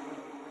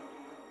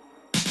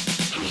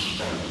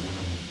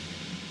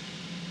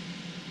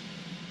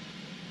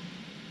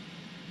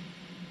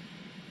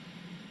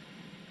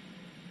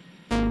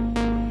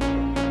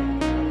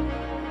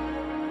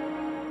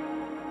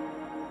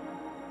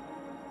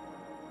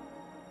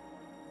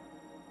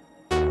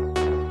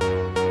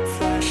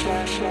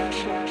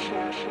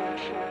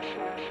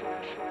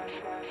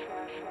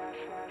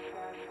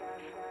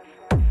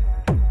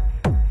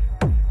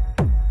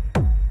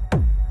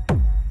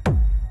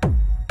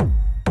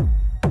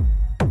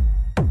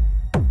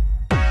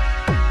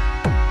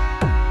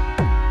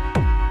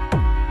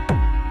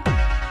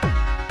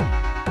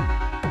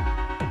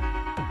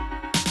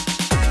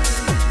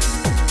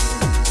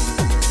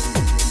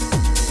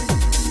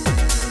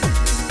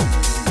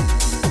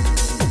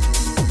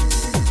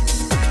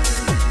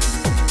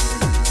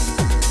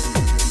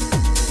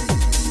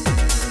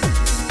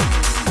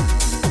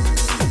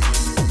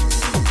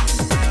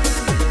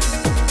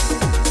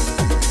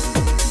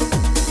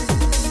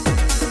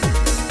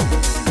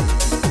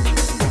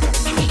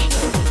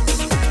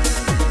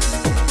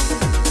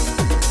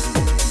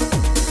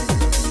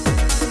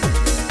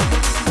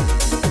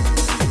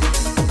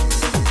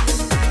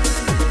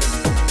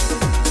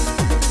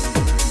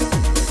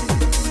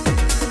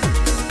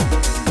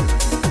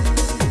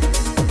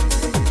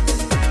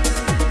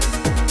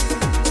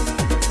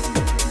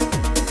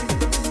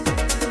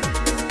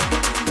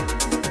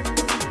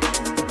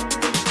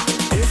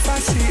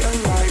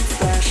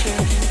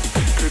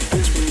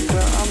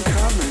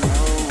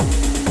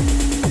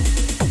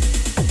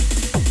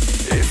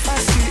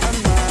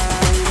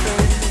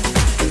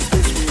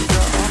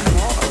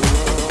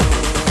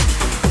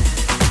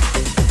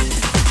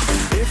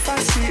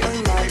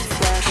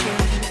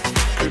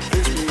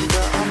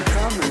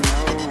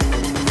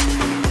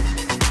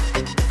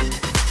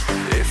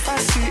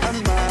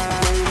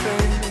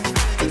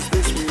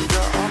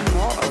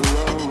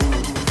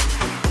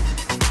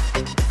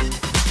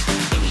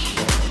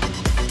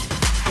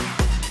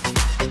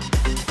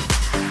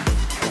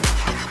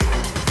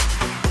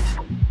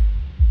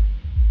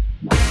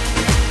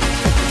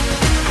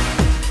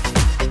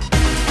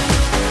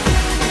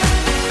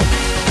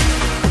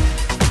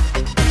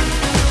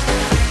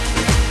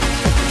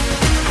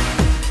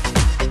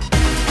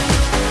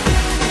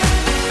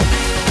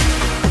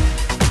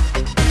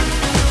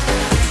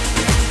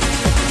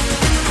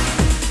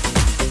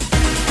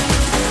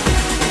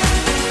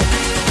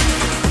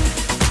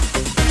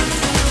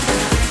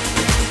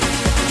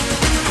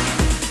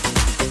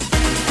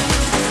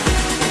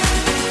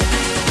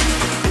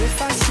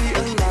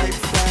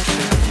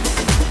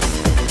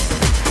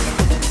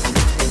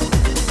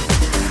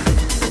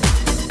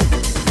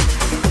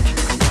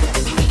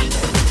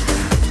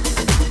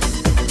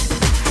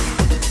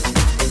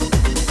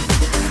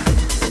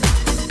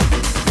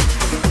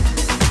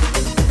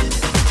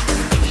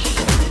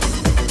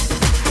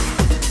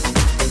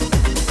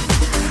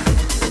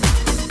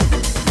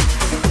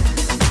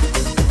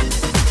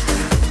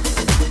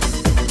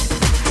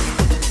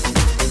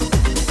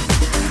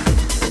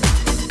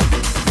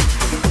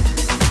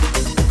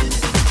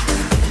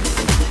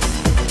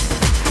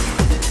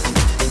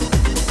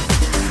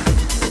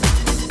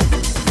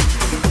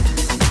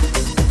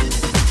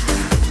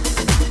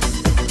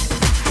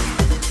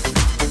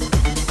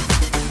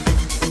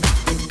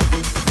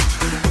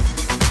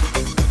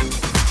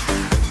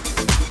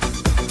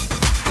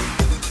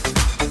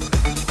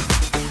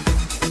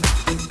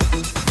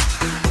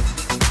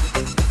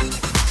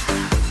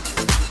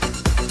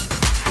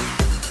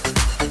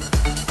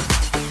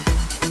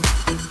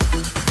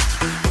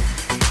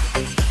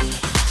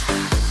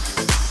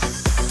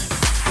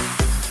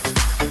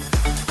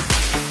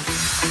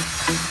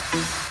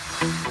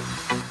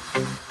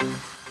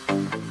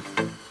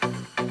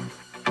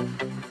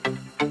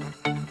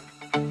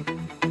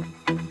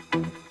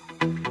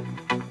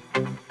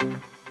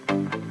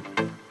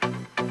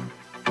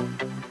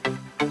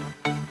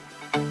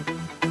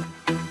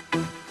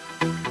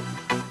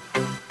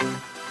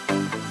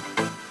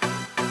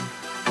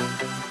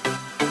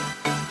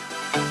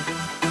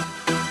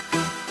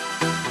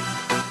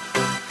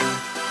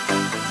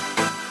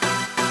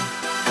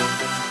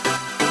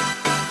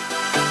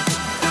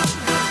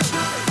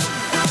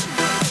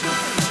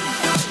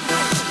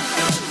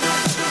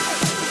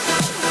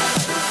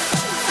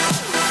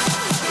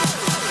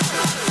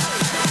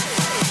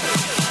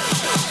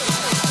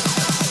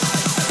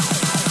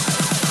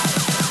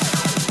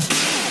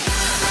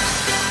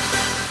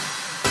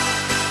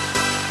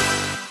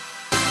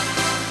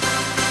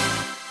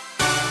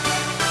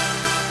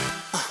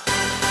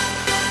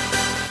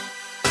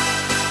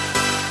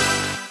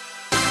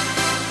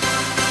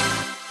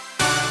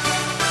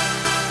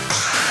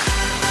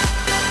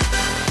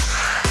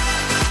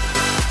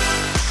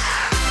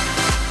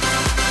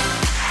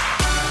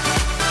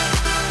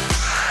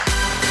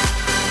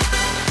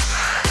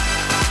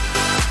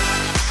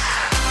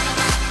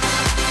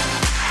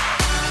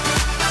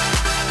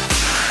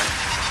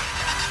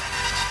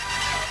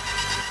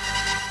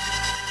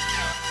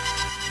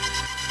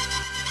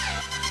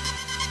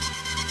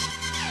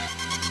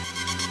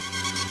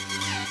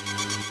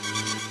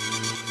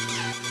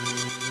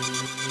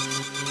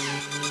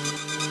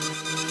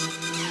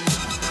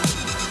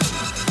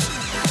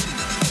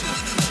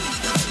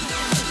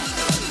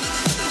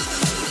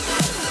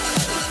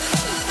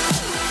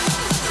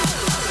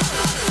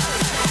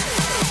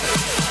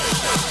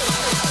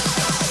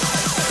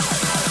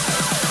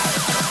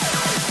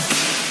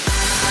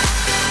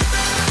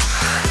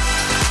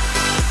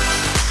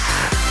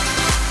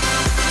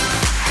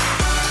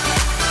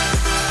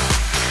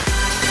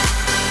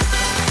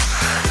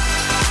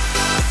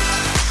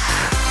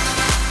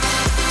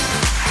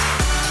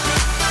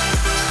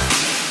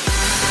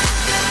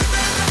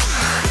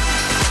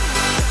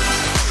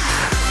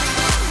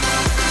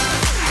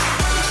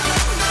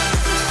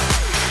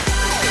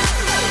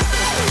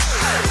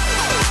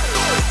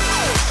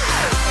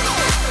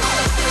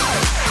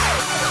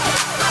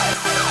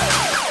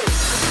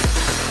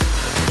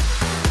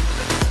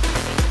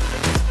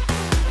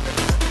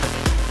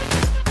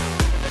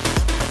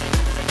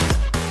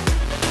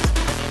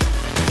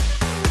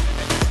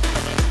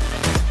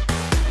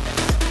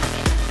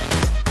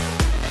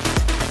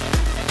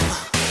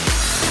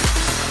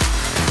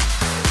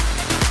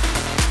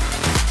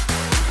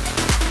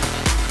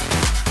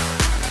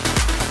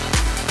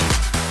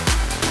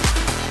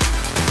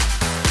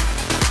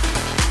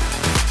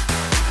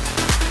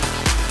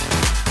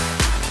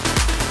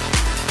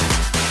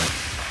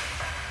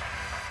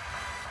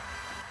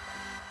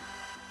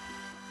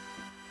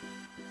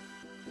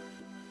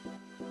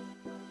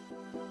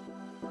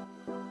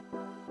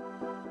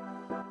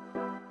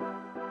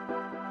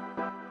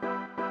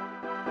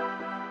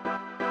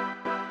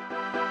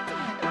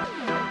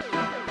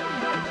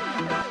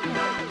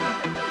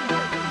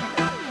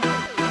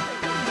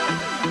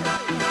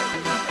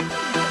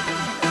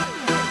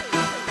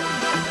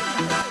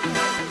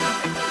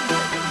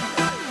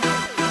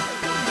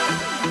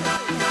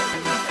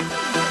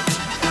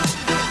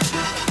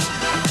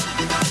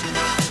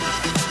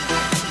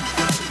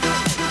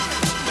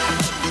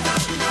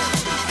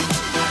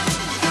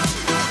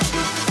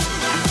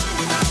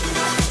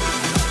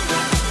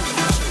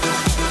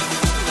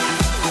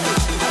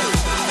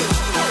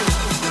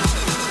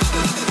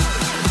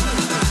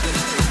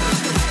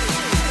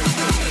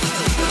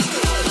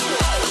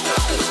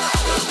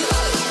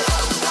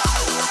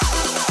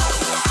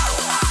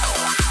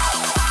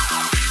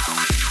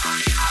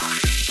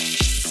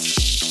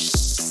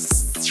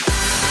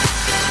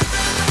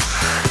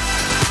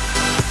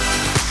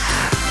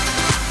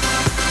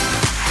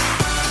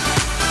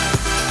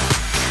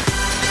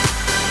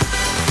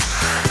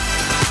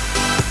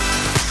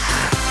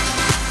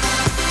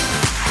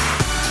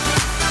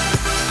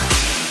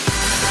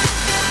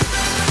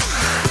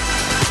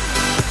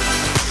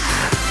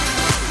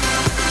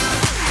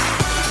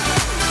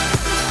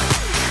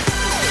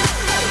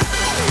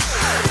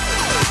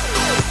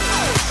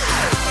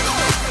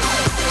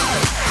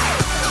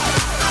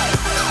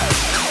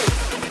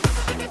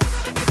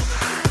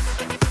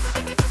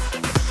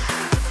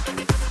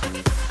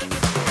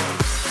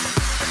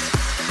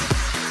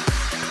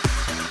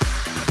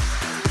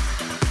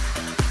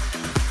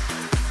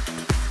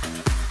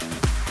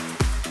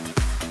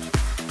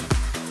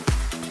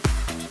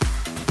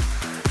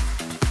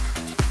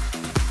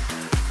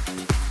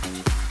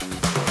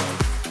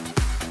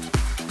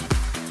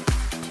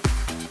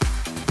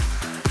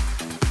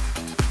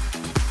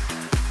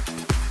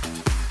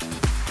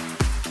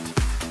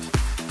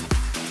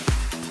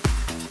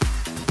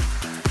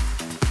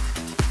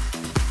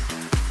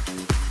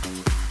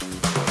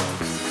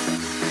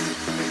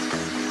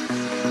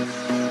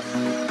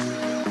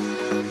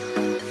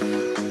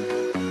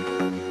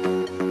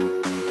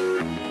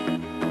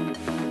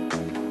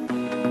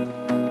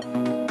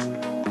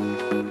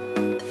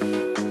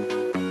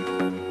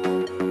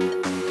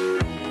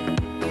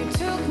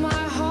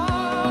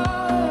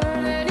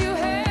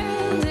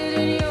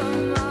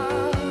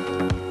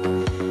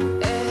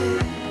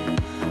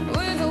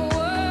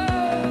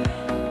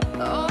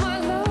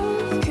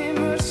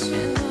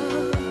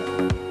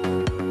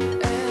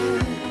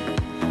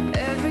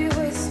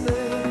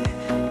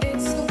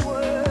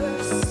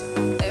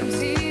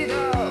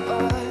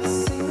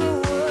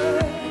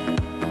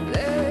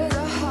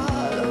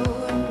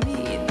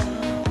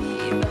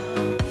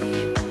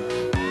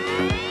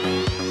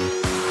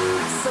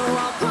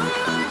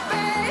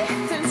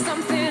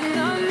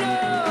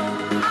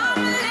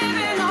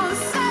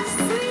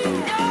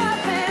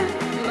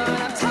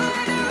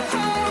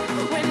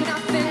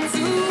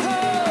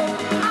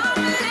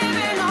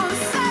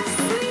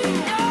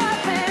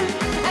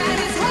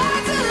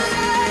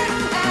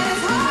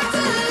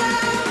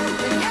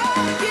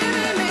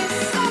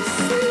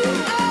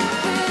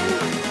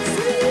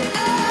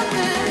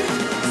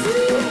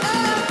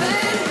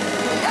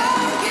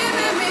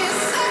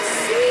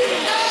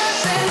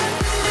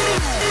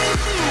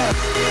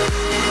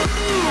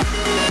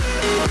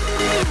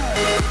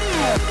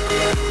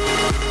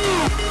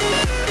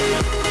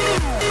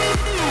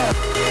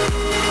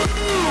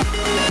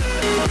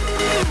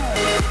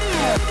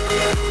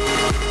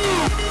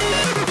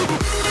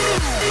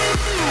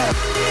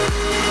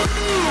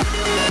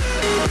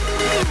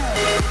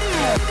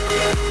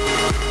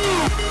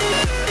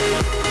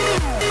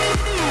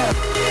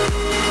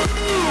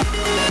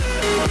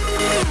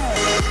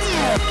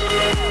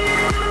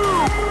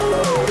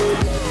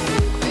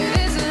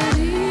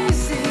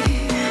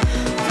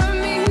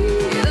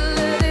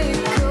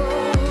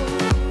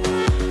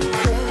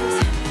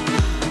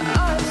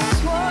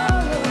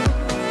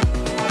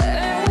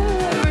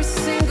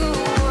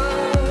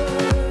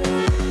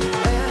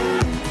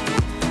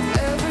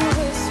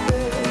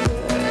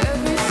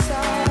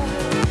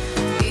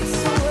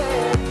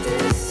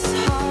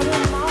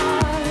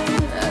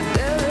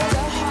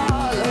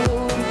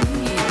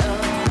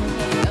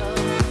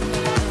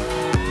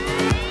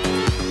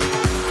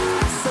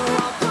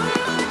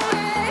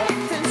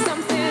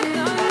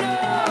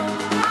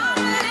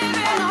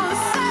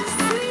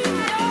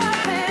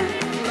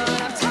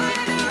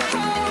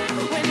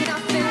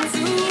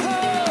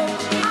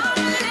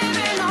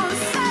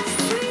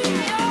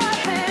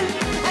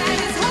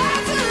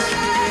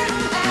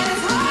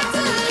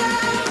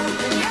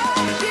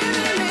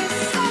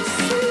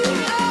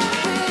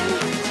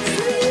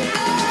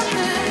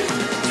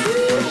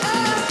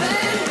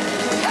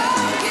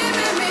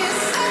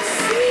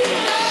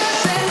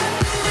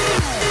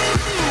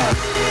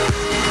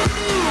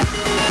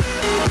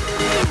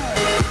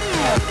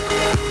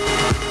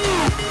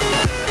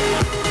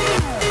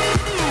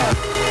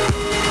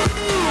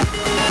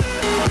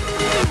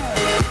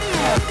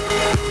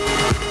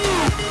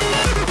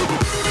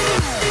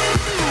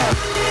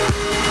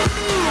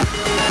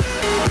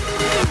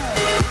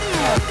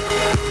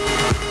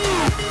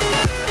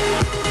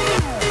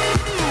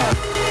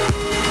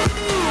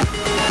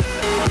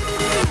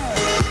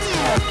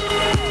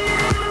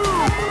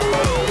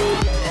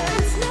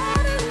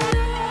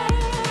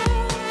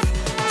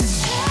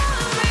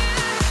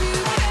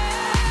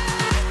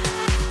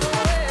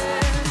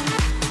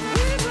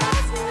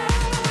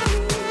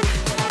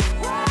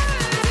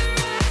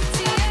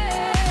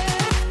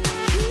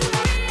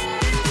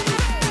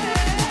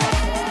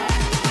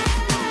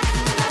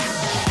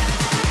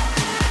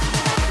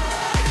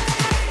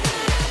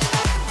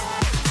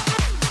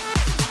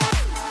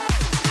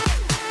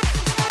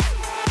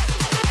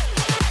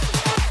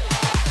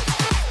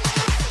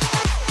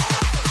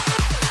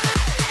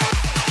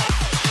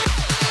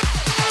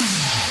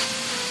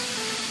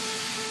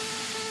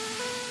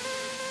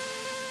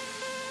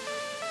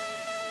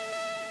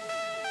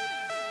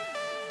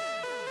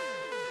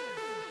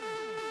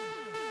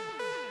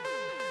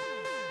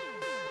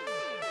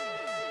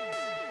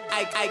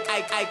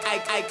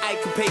 I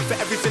can pay for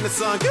everything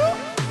that's on you,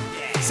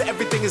 so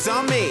everything is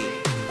on me.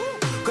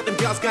 Got them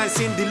girls going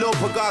Cindy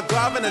Lauper,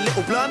 Gaga and a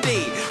little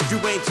blondie. If you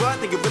ain't drunk,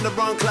 then you're in the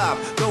wrong club.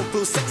 Don't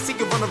feel sexy,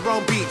 you're on the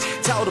wrong beach.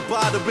 Tell the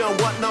bar that we don't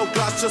want no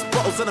glass, just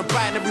bottles and a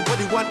bite, and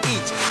everybody want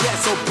each. Yeah,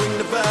 so bring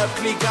the verb,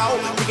 click out.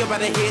 We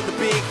about to hit the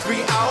big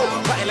 3-0.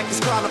 Party like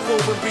it's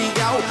carnival in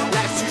Rio.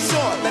 Life's too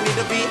short, they need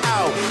to be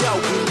out. Yo,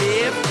 we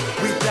live,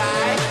 we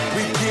die,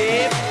 we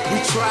give, we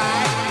try,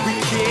 we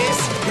kiss,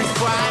 we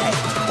fight.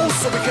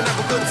 Also, we can have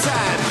a good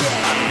time.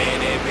 Yeah. I'm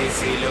in it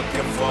busy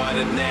looking for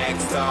the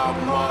next top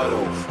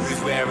model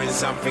who's wearing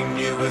something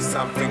new or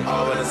something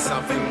old and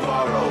something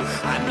borrowed.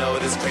 I know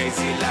this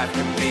crazy life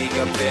can be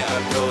a bit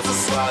of pills to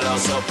swallow,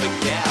 so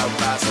forget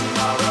about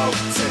tomorrow.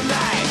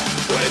 Tonight,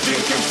 we're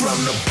drinking from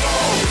the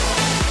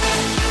bowl.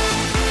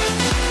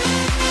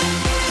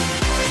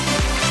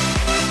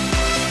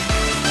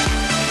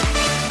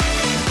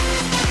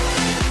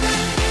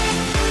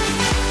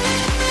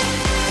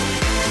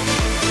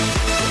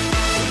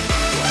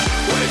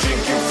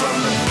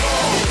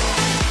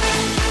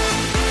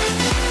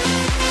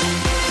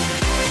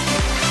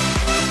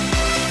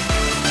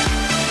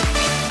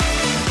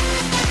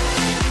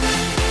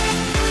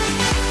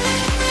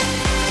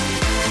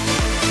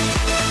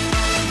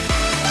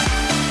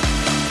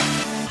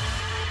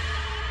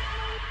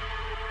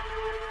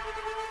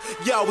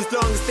 Yo, as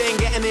long as they ain't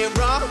getting it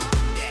wrong,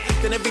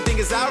 then everything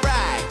is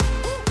alright.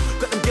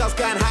 Got them girls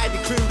going high, the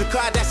cream, the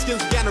Kardashians,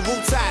 we got the rule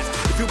ties.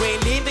 If you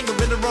ain't lean, then you're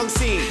in the wrong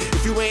scene.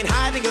 If you ain't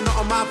hiding, you're not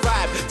on my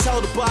vibe.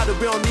 Tell the bar that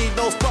we don't need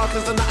no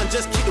sparklers or nothing,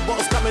 just keep the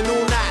bottles coming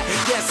all night.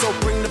 Yeah, so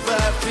bring the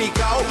verb, freak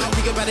out.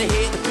 We about to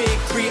hit the big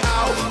 3-0.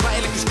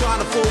 Party like it's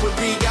carnival with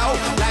Rio.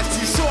 Life's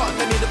too short,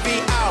 they need to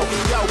be out.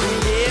 Yo, we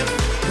live,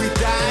 we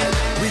die,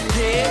 we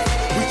give,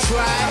 we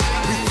try,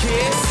 we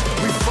kiss,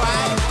 we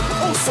fight.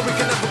 So we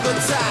can have a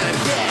good time,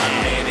 yeah.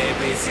 I'm in it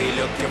busy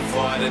looking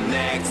for the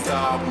next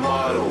top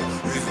model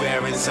who's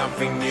wearing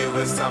something new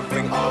or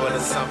something old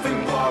and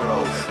something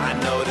borrowed. I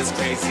know this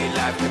crazy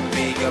life can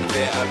be a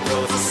bit of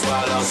pills to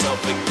swallow, so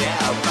forget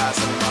about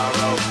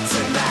tomorrow.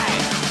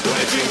 Tonight,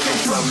 we're drinking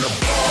from the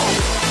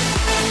bowl.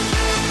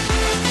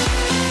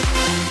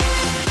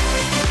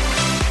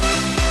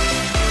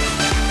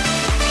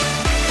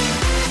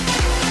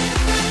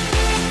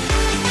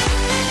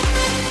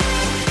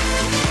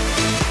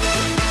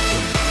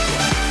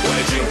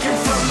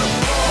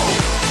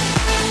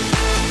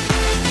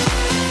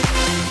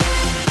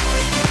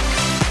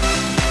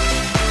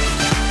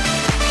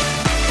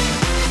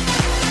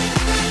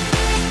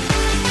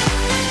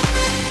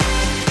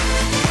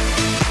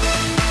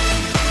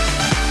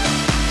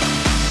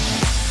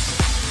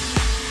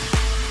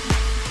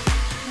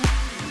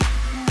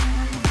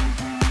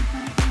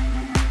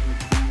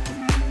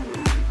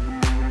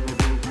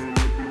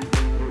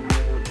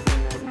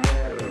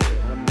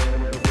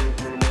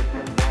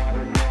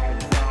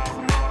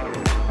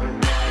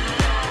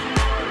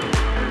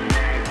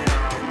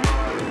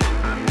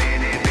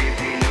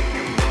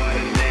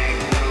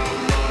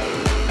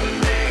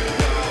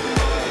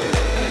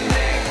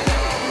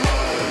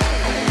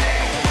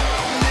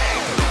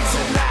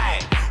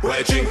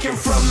 We're drinking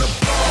from the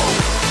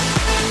bowl.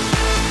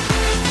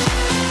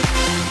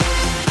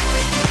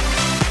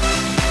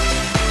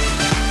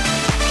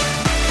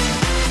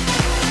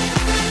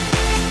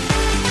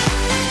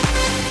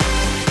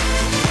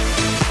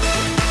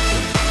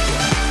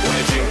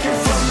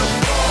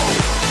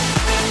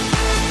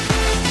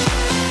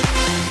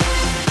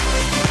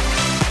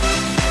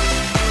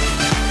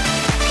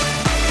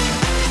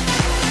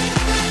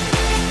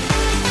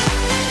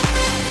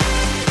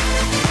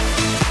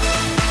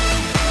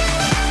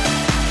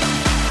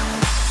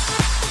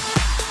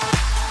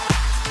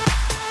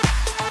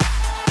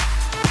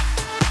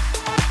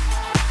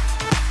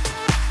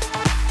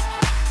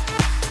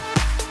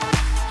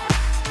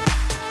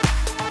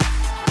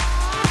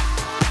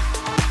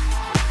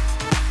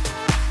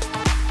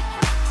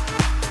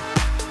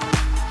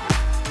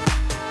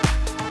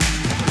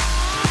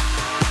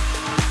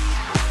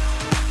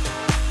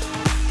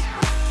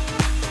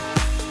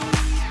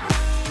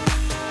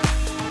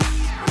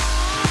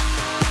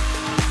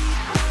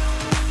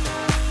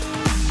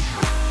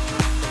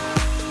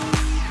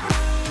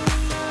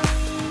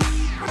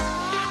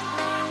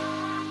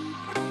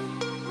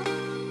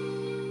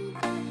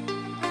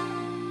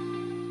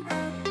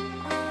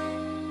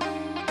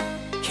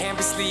 Can't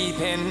be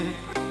sleeping,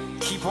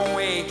 keep on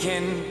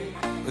waking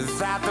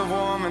without the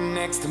woman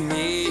next to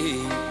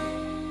me.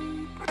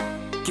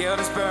 Guilt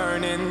is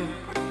burning,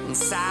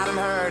 inside I'm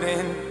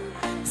hurting.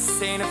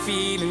 This ain't a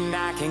feeling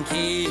I can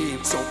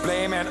keep. So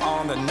blame it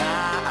on the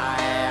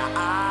night.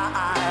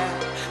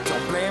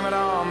 Don't blame it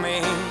on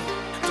me.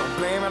 Don't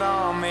blame it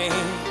on me.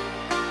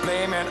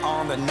 Blame it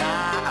on the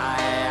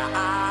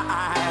night.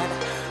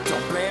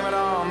 Don't blame it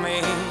on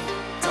me.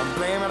 Don't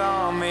blame it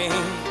on me.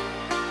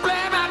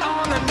 Blame it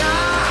on the night.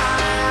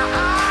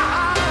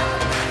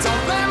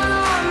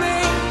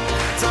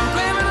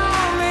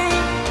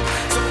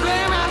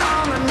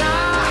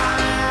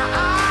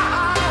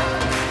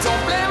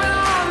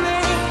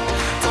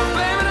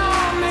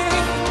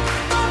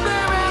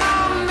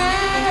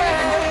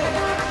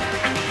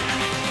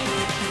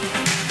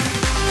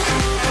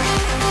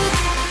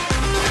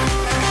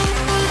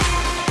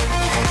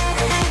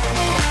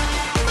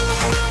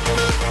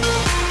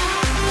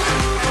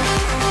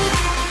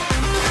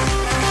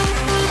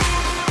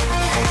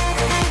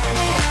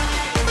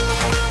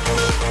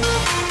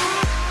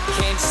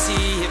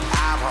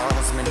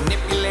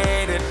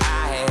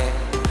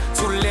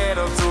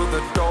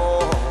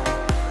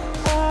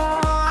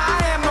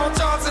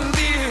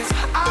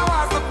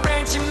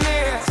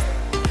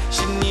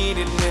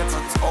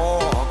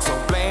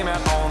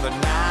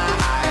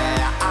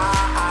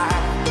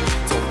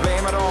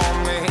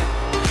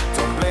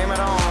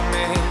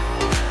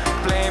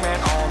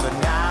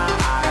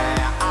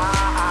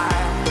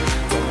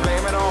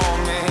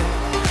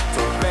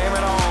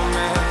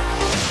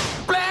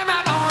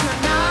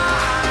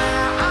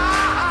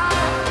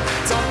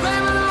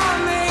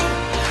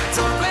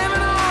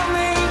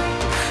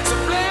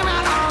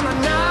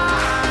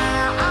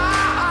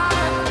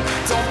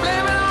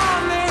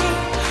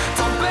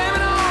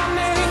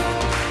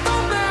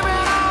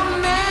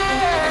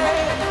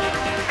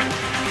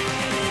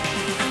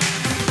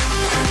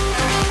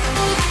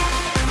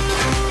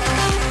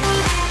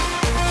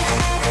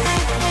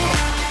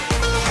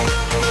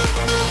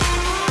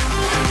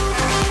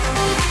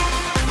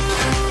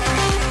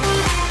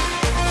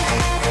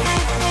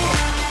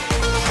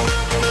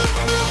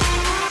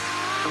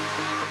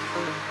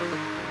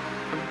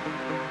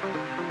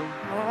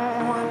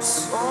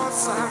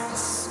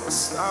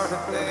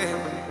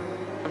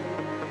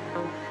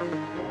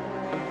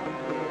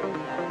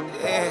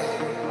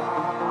 Yeah.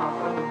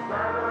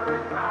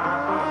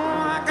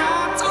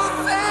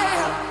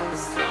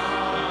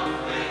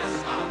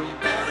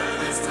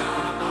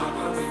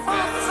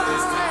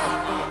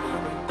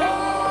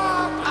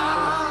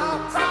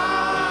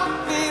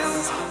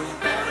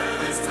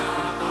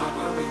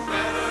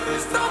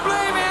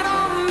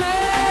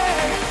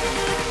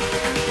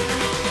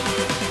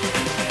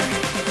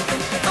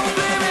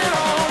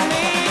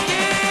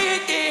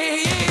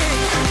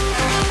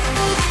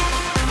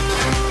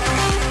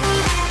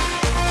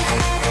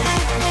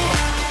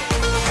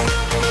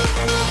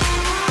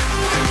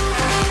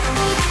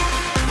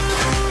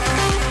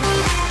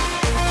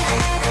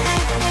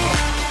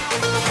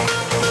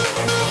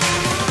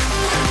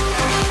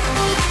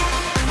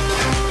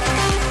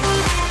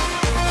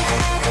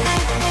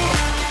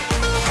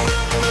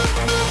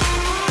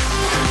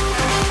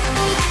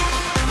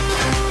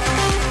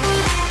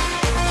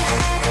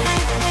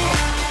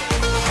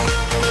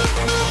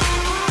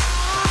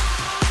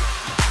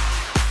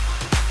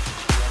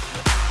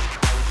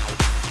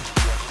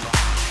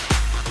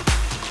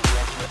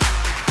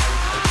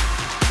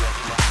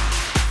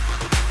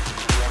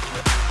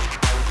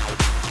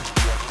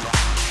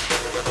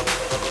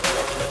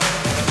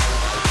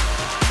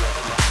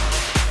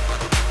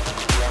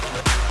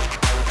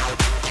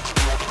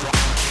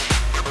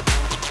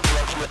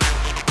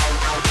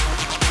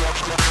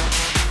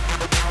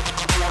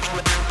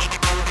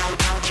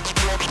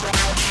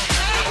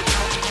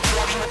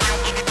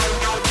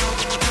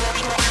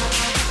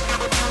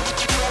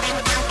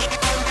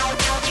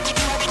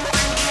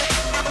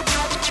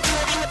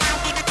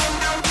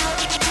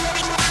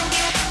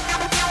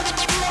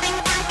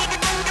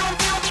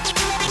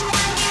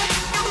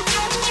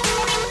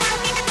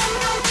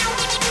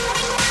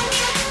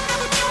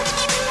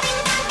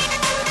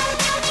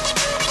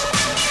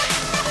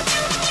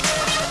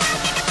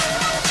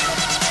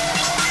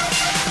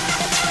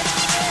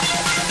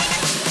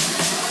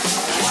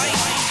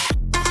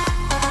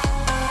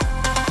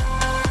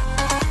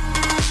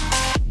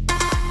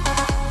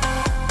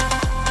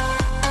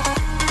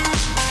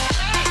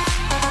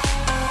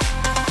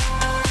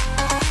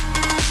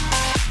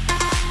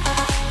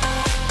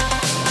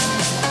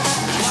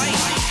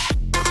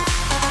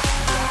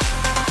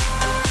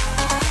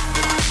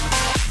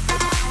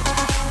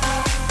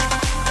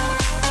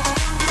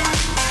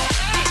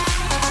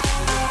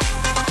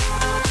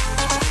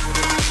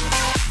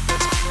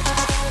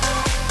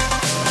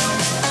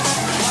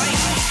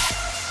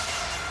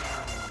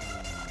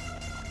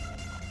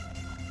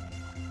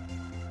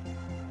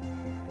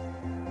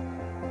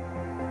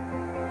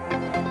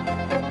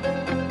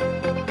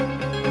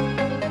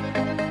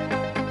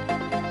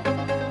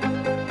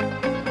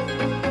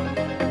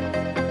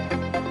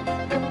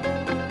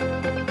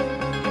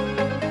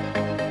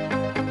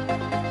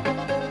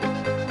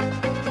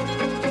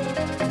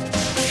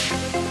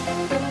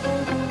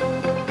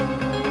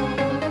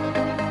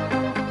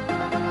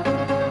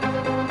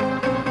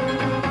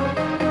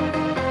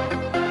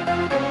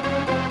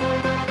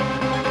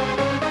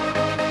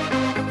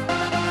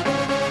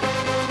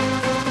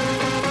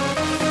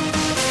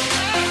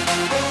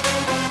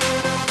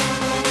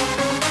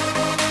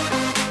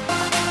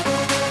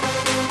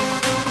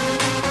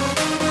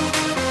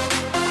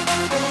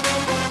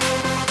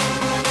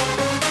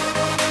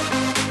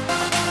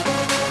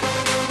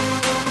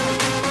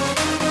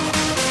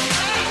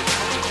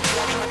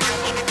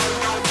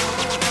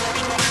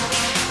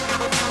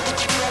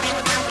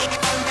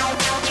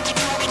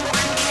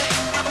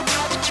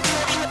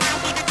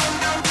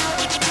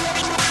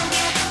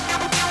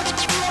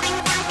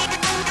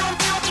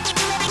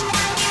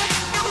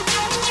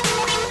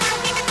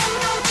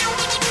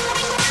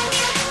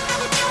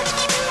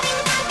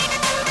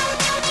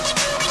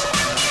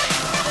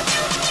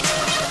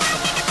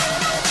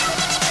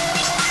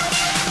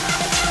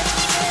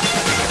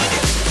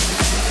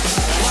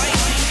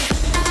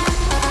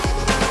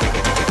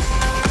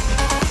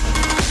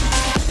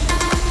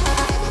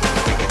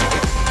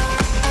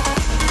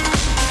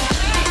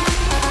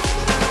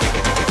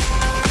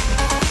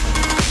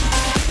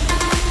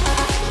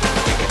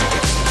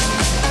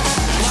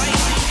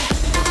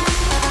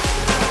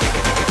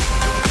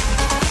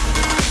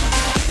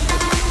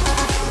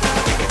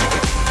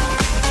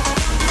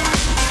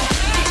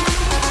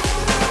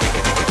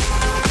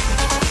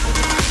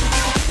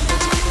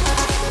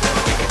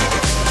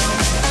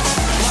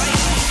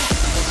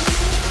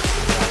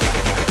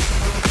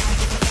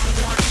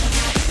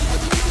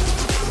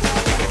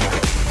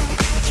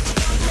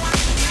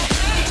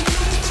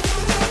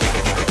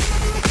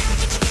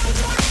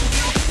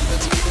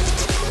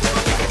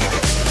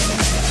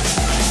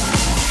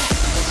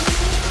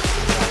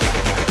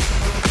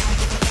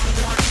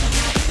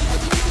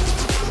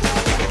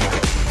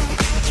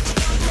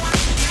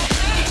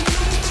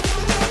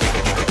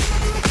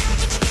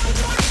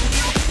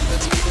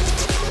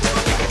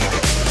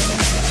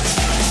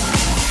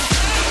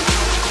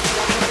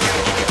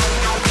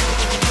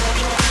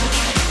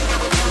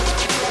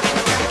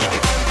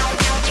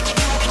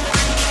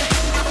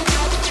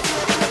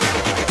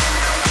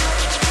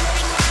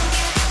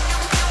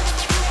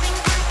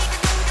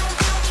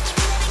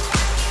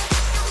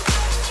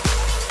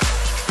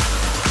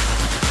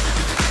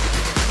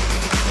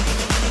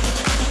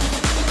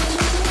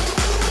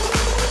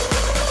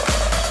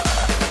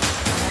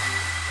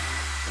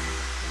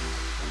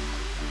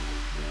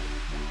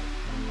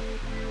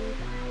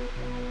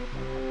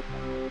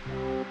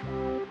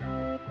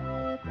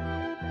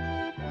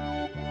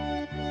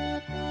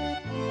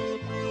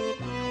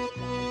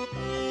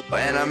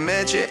 When I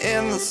met you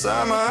in the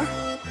summer,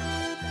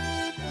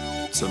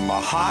 to my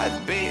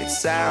heartbeat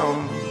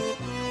sound,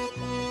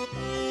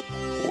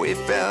 we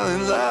fell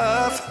in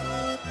love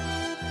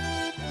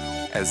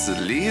as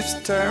the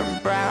leaves turn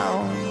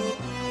brown.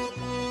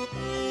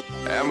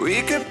 And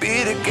we could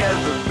be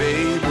together,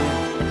 baby,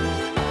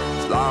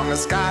 as long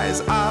as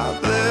skies are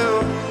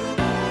blue.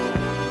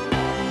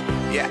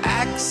 You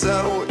act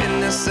so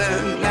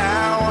innocent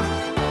now,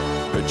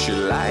 but you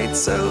lied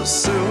so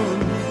soon.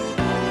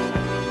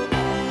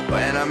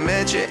 When I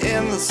met you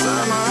in the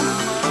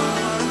summer,